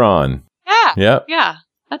Maskatron. Yeah. Yep. Yeah.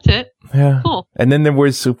 That's it. Yeah. Cool. And then there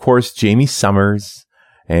was, of course, Jamie Summers.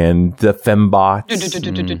 And the Fembots.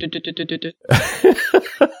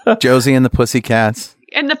 Josie and the Pussycats.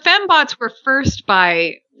 And the Fembots were first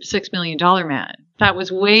by $6 Million Man. That was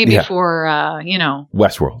way before,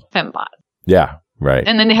 Westworld. Fembot. Yeah, right.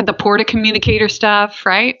 And then they had the Porta Communicator stuff,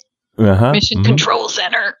 right? Uh-huh. Mission Control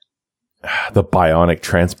Center. The Bionic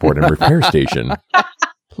Transport and Repair Station.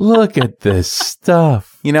 Look at this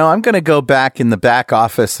stuff. I'm going to go back in the back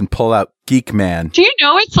office and pull out Geek Man. Do you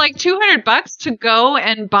know it's like $200 to go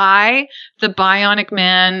and buy the Bionic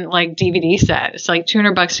Man DVD set? It's like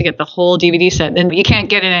 $200 to get the whole DVD set. And you can't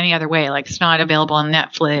get it any other way. It's not available on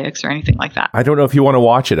Netflix or anything like that. I don't know if you want to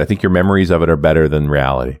watch it. I think your memories of it are better than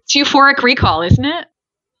reality. It's euphoric recall, isn't it?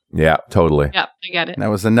 Yeah, totally. Yep, I get it. That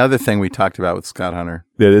was another thing we talked about with Scott Hunter.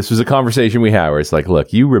 Yeah, this was a conversation we had where it's like,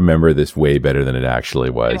 look, you remember this way better than it actually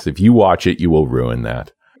was. Yeah. If you watch it, you will ruin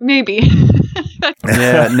that. Maybe.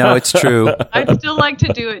 Yeah, no, it's true. I'd still like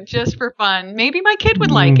to do it just for fun. Maybe my kid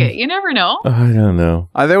would like it. You never know. I don't know.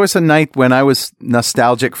 There was a night when I was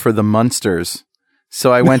nostalgic for the Munsters.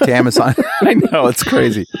 So I went to Amazon. I know, it's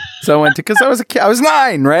crazy. So I went to, because I was a kid. I was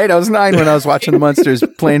 9, right? I was 9 when I was watching the Munsters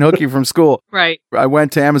playing hooky from school. Right. I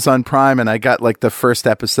went to Amazon Prime and I got the first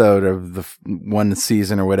episode of the one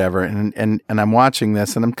season or whatever. And I'm watching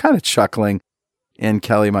this and I'm kind of chuckling. And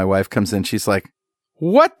Kelly, my wife, comes in. She's like,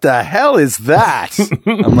 what the hell is that?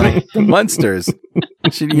 I'm like, the Munsters.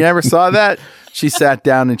 You never saw that? She sat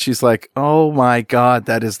down and she's like, oh my God,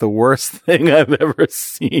 that is the worst thing I've ever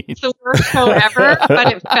seen. It's the worst show ever,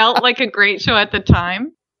 but it felt like a great show at the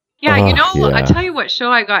time. Yeah, I tell you what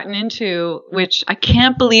show I gotten into, which I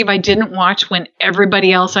can't believe I didn't watch when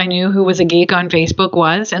everybody else I knew who was a geek on Facebook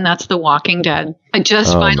was, and that's The Walking Dead. I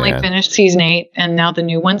just finally finished season 8, and now the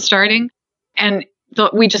new one's starting. And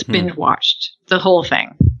we just binge watched the whole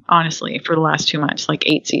thing, honestly, for the last 2 months, like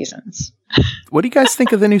 8 seasons. What do you guys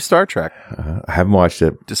think of the new Star Trek? I haven't watched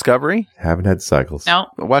it. Discovery? Haven't had cycles. No.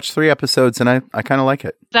 I watched 3 episodes and I kind of like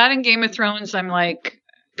it. That and Game of Thrones, I'm like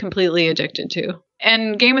completely addicted to.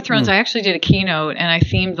 And Game of Thrones, I actually did a keynote and I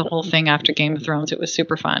themed the whole thing after Game of Thrones. It was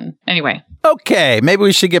super fun. Anyway. Okay, maybe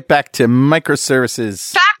we should get back to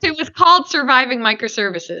microservices. In fact, it was called Surviving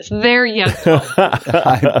Microservices. There you go.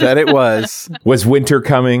 I bet it was. Was winter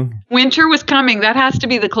coming? Winter was coming. That has to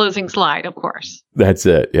be the closing slide, of course. That's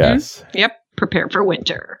it, yes. Mm-hmm. Yep, prepare for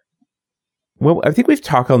winter. Well, I think we've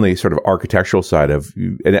talked on the sort of architectural side of,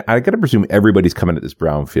 and I got to presume everybody's coming at this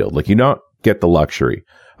brownfield. Like, you don't get the luxury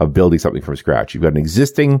of building something from scratch. You've got an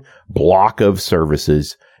existing block of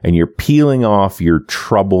services and you're peeling off your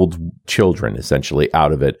troubled children essentially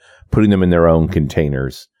out of it, putting them in their own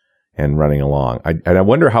containers and running along. And I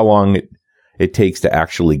wonder how long it takes to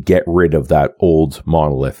actually get rid of that old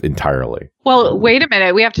monolith entirely. Well, wait a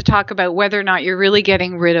minute. We have to talk about whether or not you're really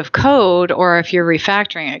getting rid of code or if you're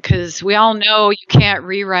refactoring it, because we all know you can't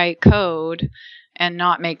rewrite code and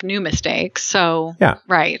not make new mistakes. So, yeah.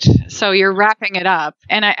 Right. So you're wrapping it up.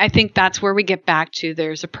 And I think that's where we get back to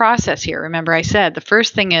there's a process here. Remember, I said the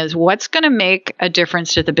first thing is what's going to make a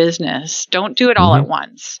difference to the business? Don't do it all at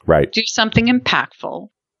once. Right. Do something impactful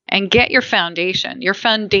and get your foundation. Your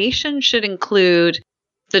foundation should include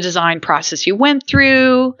the design process you went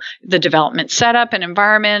through, the development setup and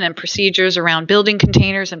environment and procedures around building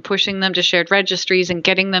containers and pushing them to shared registries and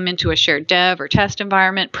getting them into a shared dev or test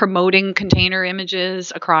environment, promoting container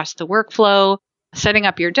images across the workflow, setting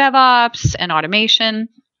up your DevOps and automation,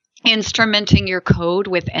 instrumenting your code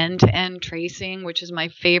with end-to-end tracing, which is my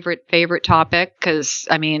favorite topic because,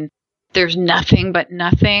 I mean, there's nothing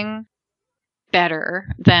better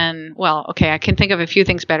than, well, okay, I can think of a few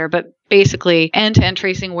things better, but basically end-to-end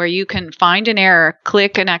tracing where you can find an error,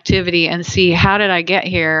 click an activity, and see how did I get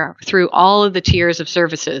here through all of the tiers of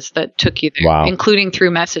services that took you there, including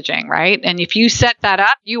through messaging, right? And if you set that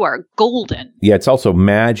up, you are golden. Yeah, it's also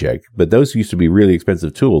magic, but those used to be really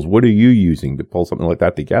expensive tools. What are you using to pull something like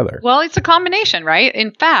that together? Well, it's a combination, right?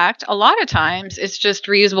 In fact, a lot of times it's just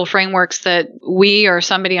reusable frameworks that we or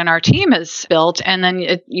somebody on our team has built, and then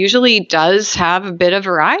it usually does have a bit of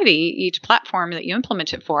variety, each platform that you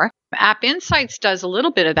implement it for. App Insights does a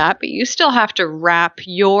little bit of that, but you still have to wrap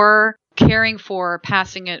your caring for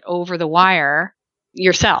passing it over the wire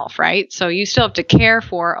yourself, right? So you still have to care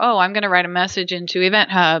for, I'm going to write a message into Event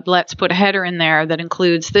Hub. Let's put a header in there that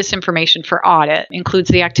includes this information for audit, includes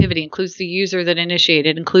the activity, includes the user that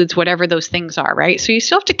initiated, includes whatever those things are, right? So you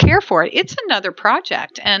still have to care for it. It's another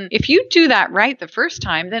project. And if you do that right the first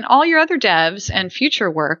time, then all your other devs and future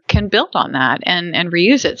work can build on that and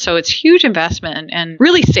reuse it. So it's huge investment and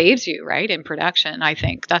really saves you, right, in production, I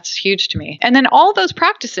think. That's huge to me. And then all those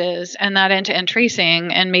practices and that end-to-end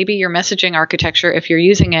tracing and maybe your messaging architecture, if you're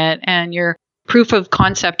using it, and your proof of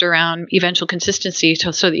concept around eventual consistency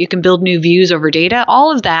so that you can build new views over data,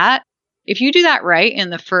 all of that, if you do that right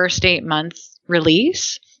in the first 8 months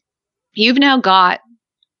release, you've now got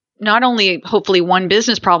not only hopefully one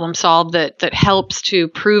business problem solved that helps to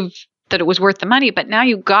prove that it was worth the money, but now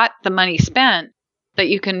you've got the money spent that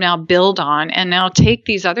you can now build on and now take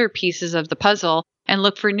these other pieces of the puzzle and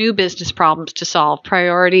look for new business problems to solve,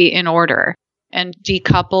 priority in order, and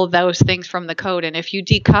decouple those things from the code. And if you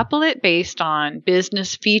decouple it based on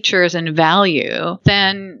business features and value,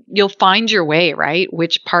 then you'll find your way, right?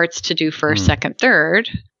 Which parts to do first, second, third,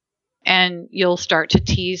 and you'll start to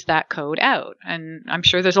tease that code out. And I'm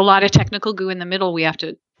sure there's a lot of technical goo in the middle we have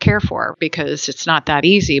to care for because it's not that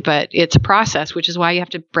easy, but it's a process, which is why you have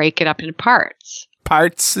to break it up into parts.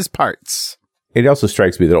 Parts is parts. It also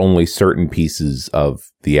strikes me that only certain pieces of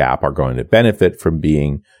the app are going to benefit from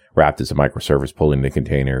being wrapped as a microservice, pulling the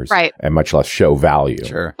containers, right, and much less show value.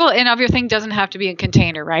 Sure. Well, and everything doesn't have to be a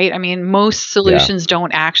container, right? I mean, most solutions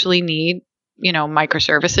don't actually need,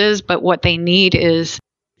 microservices, but what they need is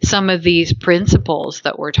some of these principles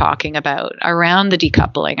that we're talking about around the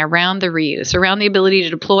decoupling, around the reuse, around the ability to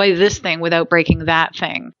deploy this thing without breaking that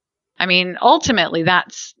thing. I mean, ultimately,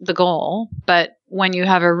 that's the goal. But when you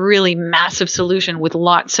have a really massive solution with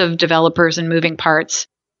lots of developers and moving parts,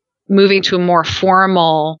 moving to a more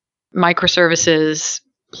formal microservices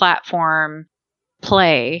platform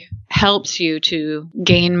play helps you to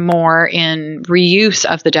gain more in reuse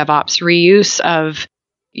of the DevOps, reuse of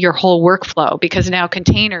your whole workflow, because now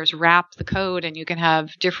containers wrap the code and you can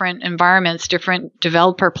have different environments, different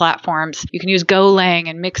developer platforms. You can use Golang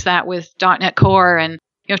and mix that with .NET Core, and you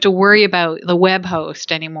don't have to worry about the web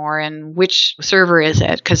host anymore and which server is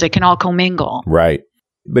it, because they can all commingle. Right.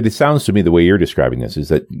 But it sounds to me the way you're describing this is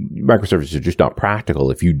that microservices are just not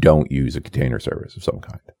practical if you don't use a container service of some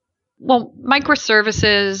kind. Well,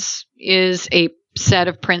 microservices is a set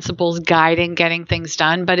of principles guiding getting things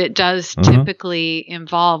done, but it does typically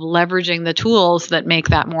involve leveraging the tools that make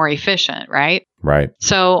that more efficient, right? Right.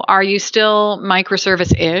 So are you still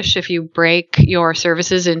microservice-ish if you break your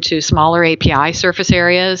services into smaller API surface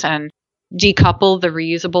areas and decouple the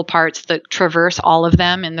reusable parts that traverse all of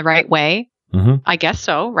them in the right way? I guess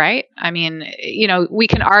so, right? I mean, we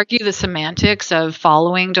can argue the semantics of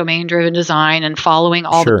following domain-driven design and following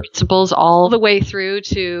all the principles all the way through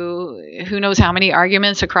to who knows how many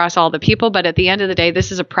arguments across all the people. But at the end of the day,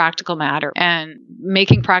 this is a practical matter. And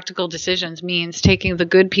making practical decisions means taking the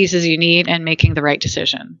good pieces you need and making the right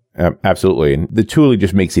decision. Absolutely. And the tooling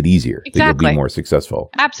just makes it easier. Exactly. That you'll be more successful.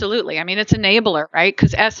 Absolutely. I mean, it's enabler, right?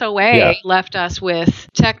 Because SOA left us with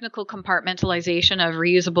technical compartmentalization of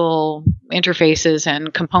reusable interfaces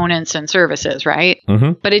and components and services, right?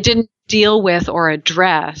 But it didn't deal with or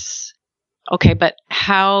address, okay, but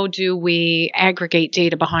how do we aggregate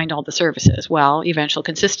data behind all the services? Well, eventual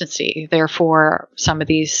consistency. Therefore, some of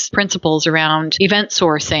these principles around event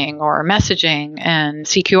sourcing or messaging and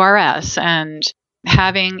CQRS and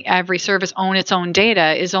having every service own its own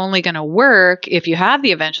data is only going to work if you have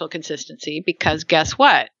the eventual consistency, because guess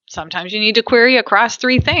what? Sometimes you need to query across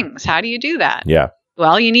 3 things. How do you do that? Yeah.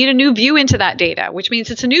 Well, you need a new view into that data, which means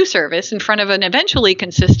it's a new service in front of an eventually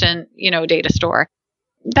consistent, data store.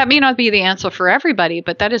 That may not be the answer for everybody,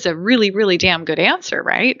 but that is a really, really damn good answer,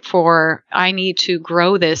 right? For I need to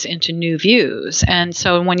grow this into new views. And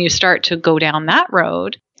so when you start to go down that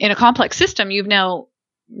road in a complex system, you've now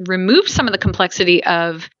removed some of the complexity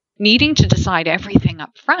of needing to decide everything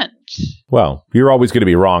up front. Well, you're always going to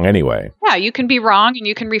be wrong anyway. Yeah, you can be wrong and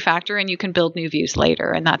you can refactor and you can build new views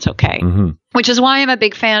later, and that's okay. Which is why I'm a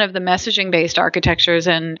big fan of the messaging-based architectures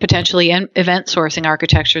and potentially event sourcing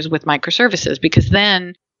architectures with microservices, because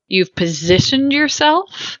then you've positioned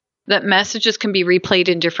yourself that messages can be replayed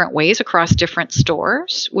in different ways across different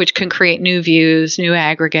stores, which can create new views, new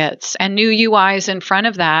aggregates, and new UIs in front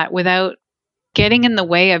of that without getting in the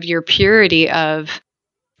way of your purity of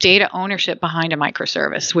data ownership behind a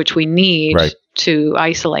microservice, which we need to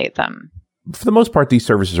isolate them. For the most part, these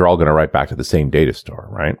services are all going to write back to the same data store,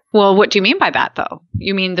 right? Well, what do you mean by that, though?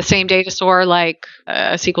 You mean the same data store like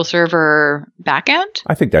a SQL Server backend?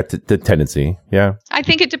 I think that's the tendency, yeah. I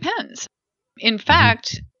think it depends. In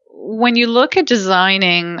fact, when you look at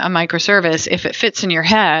designing a microservice, if it fits in your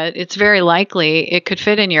head, it's very likely it could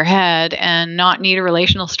fit in your head and not need a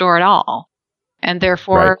relational store at all. And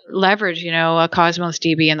therefore leverage, a Cosmos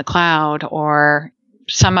DB in the cloud or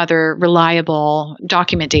some other reliable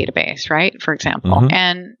document database, right? For example.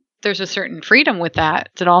 And there's a certain freedom with that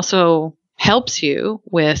also helps you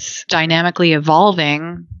with dynamically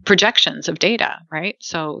evolving projections of data, right?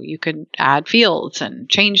 So you could add fields and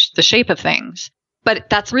change the shape of things.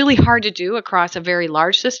 But that's really hard to do across a very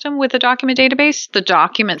large system with a document database. The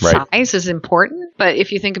document size is important. But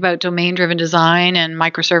if you think about domain-driven design and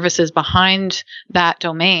microservices behind that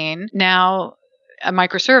domain, now a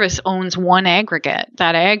microservice owns one aggregate.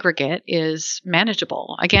 That aggregate is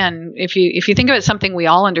manageable. Again, if you think about something we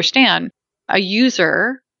all understand, a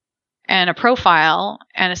user and a profile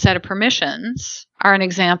and a set of permissions are an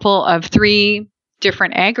example of 3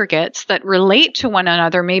 different aggregates that relate to one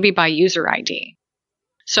another, maybe by user ID.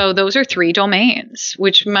 So those are 3 domains,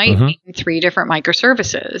 which might mean 3 different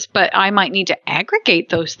microservices, but I might need to aggregate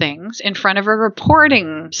those things in front of a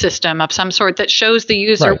reporting system of some sort that shows the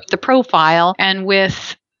user with the profile and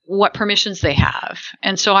with what permissions they have.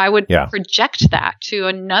 And so I would project that to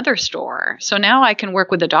another store. So now I can work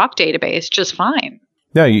with a doc database just fine.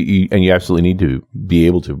 Yeah, you absolutely need to be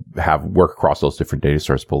able to work across those different data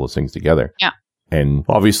stores, pull those things together. Yeah. And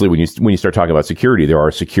obviously, when you start talking about security, there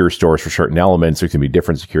are secure stores for certain elements. There can be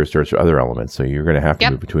different secure stores for other elements. So you're going to have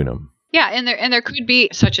to move between them. Yeah, and there could be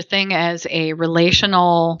such a thing as a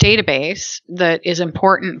relational database that is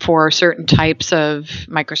important for certain types of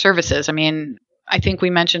microservices. I mean, I think we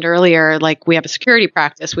mentioned earlier, like we have a security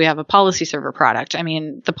practice, we have a policy server product. I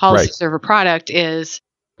mean, the policy server product is,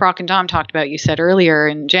 Brock and Dom talked about, you said earlier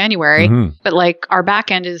in January, but like our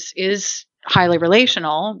backend is highly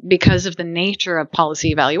relational because of the nature of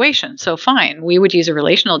policy evaluation. So fine, we would use a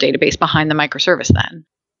relational database behind the microservice then.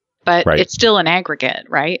 But it's still an aggregate,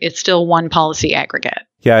 right? It's still one policy aggregate.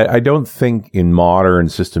 Yeah, I don't think in modern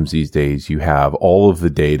systems these days you have all of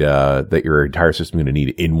the data that your entire system is going to need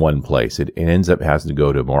in one place. It ends up having to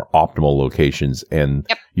go to more optimal locations, and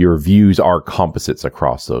your views are composites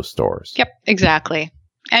across those stores. Yep, exactly.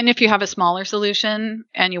 And if you have a smaller solution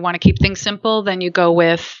and you want to keep things simple, then you go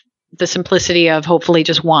with the simplicity of hopefully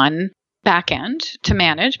just one backend to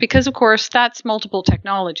manage, because of course that's multiple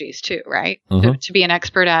technologies too, right? To be an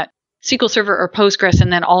expert at SQL Server or Postgres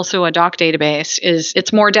and then also a doc database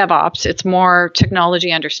it's more DevOps, it's more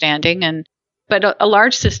technology understanding, but a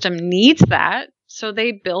large system needs that, so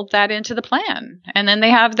they build that into the plan, and then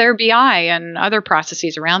they have their BI and other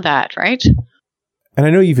processes around that, right? And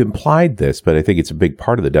I know you've implied this, but I think it's a big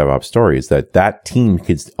part of the DevOps story is that team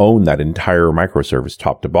can own that entire microservice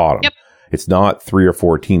top to bottom. Yep. It's not 3 or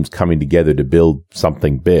 4 teams coming together to build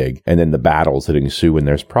something big and then the battles that ensue when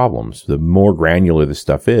there's problems. The more granular the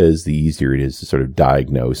stuff is, the easier it is to sort of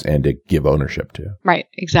diagnose and to give ownership to. Right,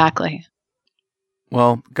 exactly.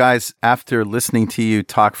 Well, guys, after listening to you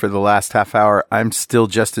talk for the last half hour, I'm still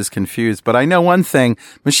just as confused. But I know one thing.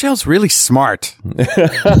 Michelle's really smart.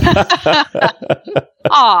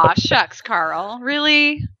 Aw, shucks, Carl.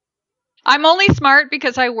 Really? I'm only smart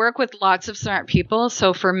because I work with lots of smart people.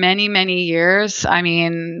 So for many, many years, I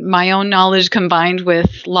mean, my own knowledge combined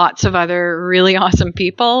with lots of other really awesome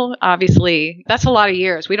people, obviously, that's a lot of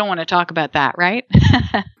years. We don't want to talk about that, right?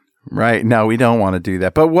 Right. No, we don't want to do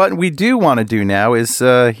that. But what we do want to do now is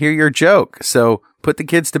hear your joke. So put the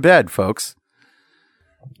kids to bed, folks.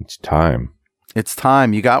 It's time. It's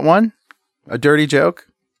time. You got one? A dirty joke?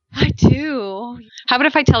 I do. How about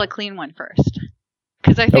if I tell a clean one first?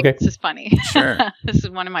 Because I think this is funny. Sure. This is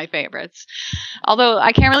one of my favorites. Although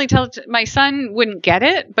I can't really tell, my son wouldn't get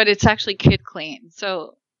it, but it's actually kid clean.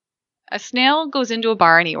 So a snail goes into a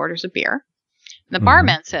bar and he orders a beer. And the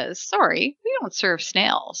barman says, "Sorry, we don't serve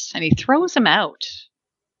snails." And he throws them out.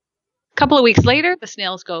 A couple of weeks later, the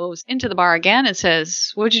snail goes into the bar again and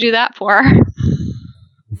says, "What'd you do that for?"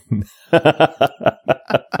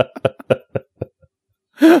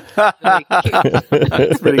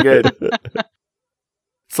 That's pretty good.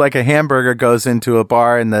 It's like a hamburger goes into a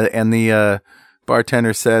bar and the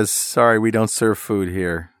bartender says, "Sorry, we don't serve food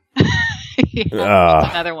here." That's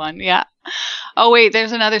another one. Yeah. Oh, wait,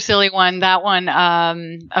 there's another silly one. That one,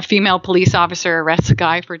 a female police officer arrests a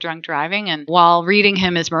guy for drunk driving. And while reading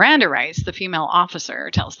him his Miranda rights, the female officer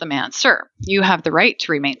tells the man, "Sir, you have the right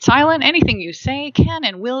to remain silent. Anything you say can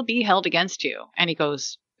and will be held against you." And he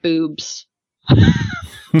goes, "Boobs."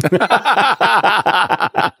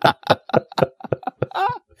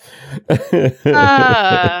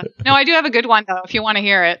 No, I do have a good one, though, if you want to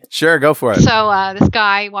hear it. Sure, go for it. So this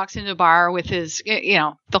guy walks into a bar with his,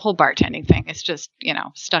 the whole bartending thing is just,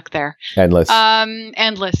 stuck there. Endless.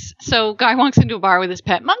 Endless. So guy walks into a bar with his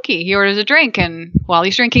pet monkey. He orders a drink, and while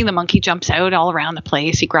he's drinking, the monkey jumps out all around the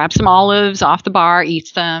place. He grabs some olives off the bar,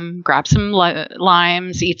 eats them, grabs some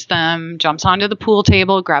limes, eats them, jumps onto the pool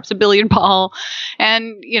table, grabs a billiard ball,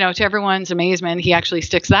 and, to everyone's amazement, he actually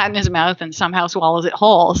sticks that in his mouth and somehow swallows it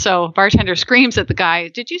whole. So bartender screams at the guy,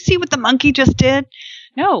 "Did you see what the monkey just did?"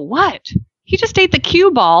 "No, what?" "He just ate the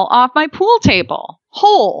cue ball off my pool table,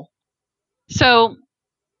 whole." So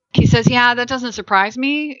he says, "Yeah, that doesn't surprise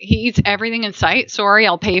me. He eats everything in sight. Sorry,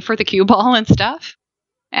 I'll pay for the cue ball and stuff."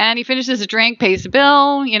 And he finishes his drink, pays the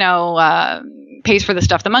bill, pays for the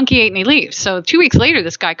stuff the monkey ate, and he leaves. So 2 weeks later,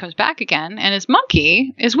 this guy comes back again, and his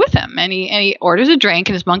monkey is with him. And he orders a drink,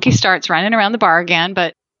 and his monkey starts running around the bar again.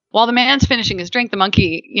 But while the man's finishing his drink, the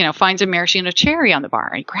monkey, finds a maraschino cherry on the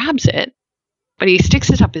bar. He grabs it, but he sticks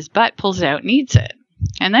it up his butt, pulls it out, and eats it.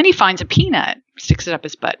 And then he finds a peanut, sticks it up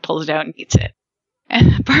his butt, pulls it out, and eats it.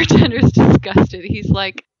 And the bartender's disgusted. He's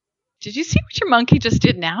like, "Did you see what your monkey just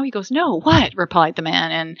did now?" He goes, "No, what?" replied the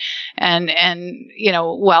man. And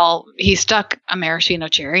well, he stuck a maraschino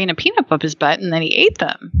cherry and a peanut up his butt, and then he ate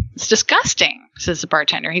them. "It's disgusting," says the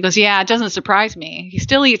bartender. He goes, "Yeah, it doesn't surprise me. He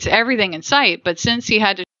still eats everything in sight, but since he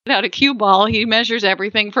had to get out a cue ball, he measures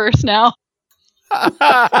everything first now."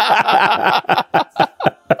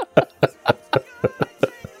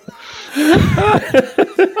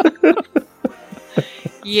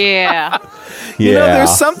 Yeah.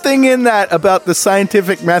 There's something in that about the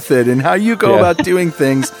scientific method and how you go about doing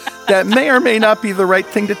things that may or may not be the right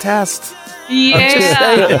thing to test.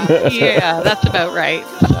 Yeah, that's about right.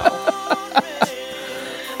 So.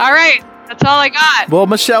 All right, that's all I got. Well,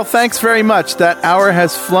 Michele, thanks very much. That hour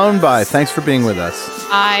has flown by. Thanks for being with us.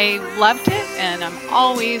 I loved it, and I'm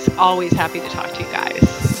always, always happy to talk to you guys.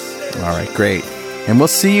 All right, great. And we'll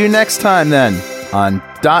see you next time then on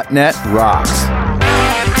 .NET Rocks.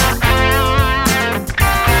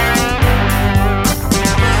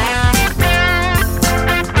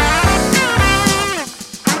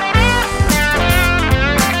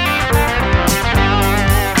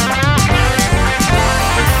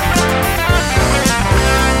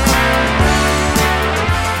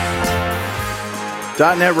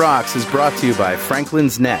 .NET Rocks is brought to you by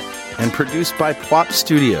Franklin's Net and produced by Pwop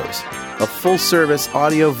Studios, a full-service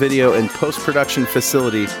audio, video, and post-production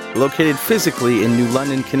facility located physically in New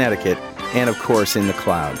London, Connecticut, and of course in the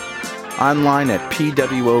cloud. Online at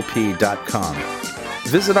pwop.com.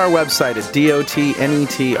 Visit our website at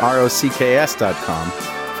dotnetrocks.com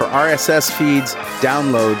for RSS feeds,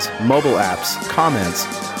 downloads, mobile apps, comments,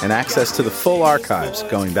 and access to the full archives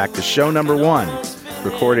going back to show number 1,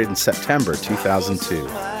 recorded in September 2002.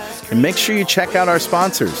 And make sure you check out our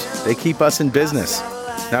sponsors. They keep us in business.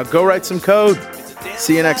 Now go write some code.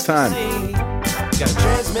 See you next time. Got a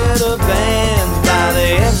transmitter banned by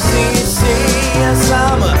the FCC. Yes,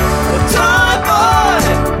 I'm a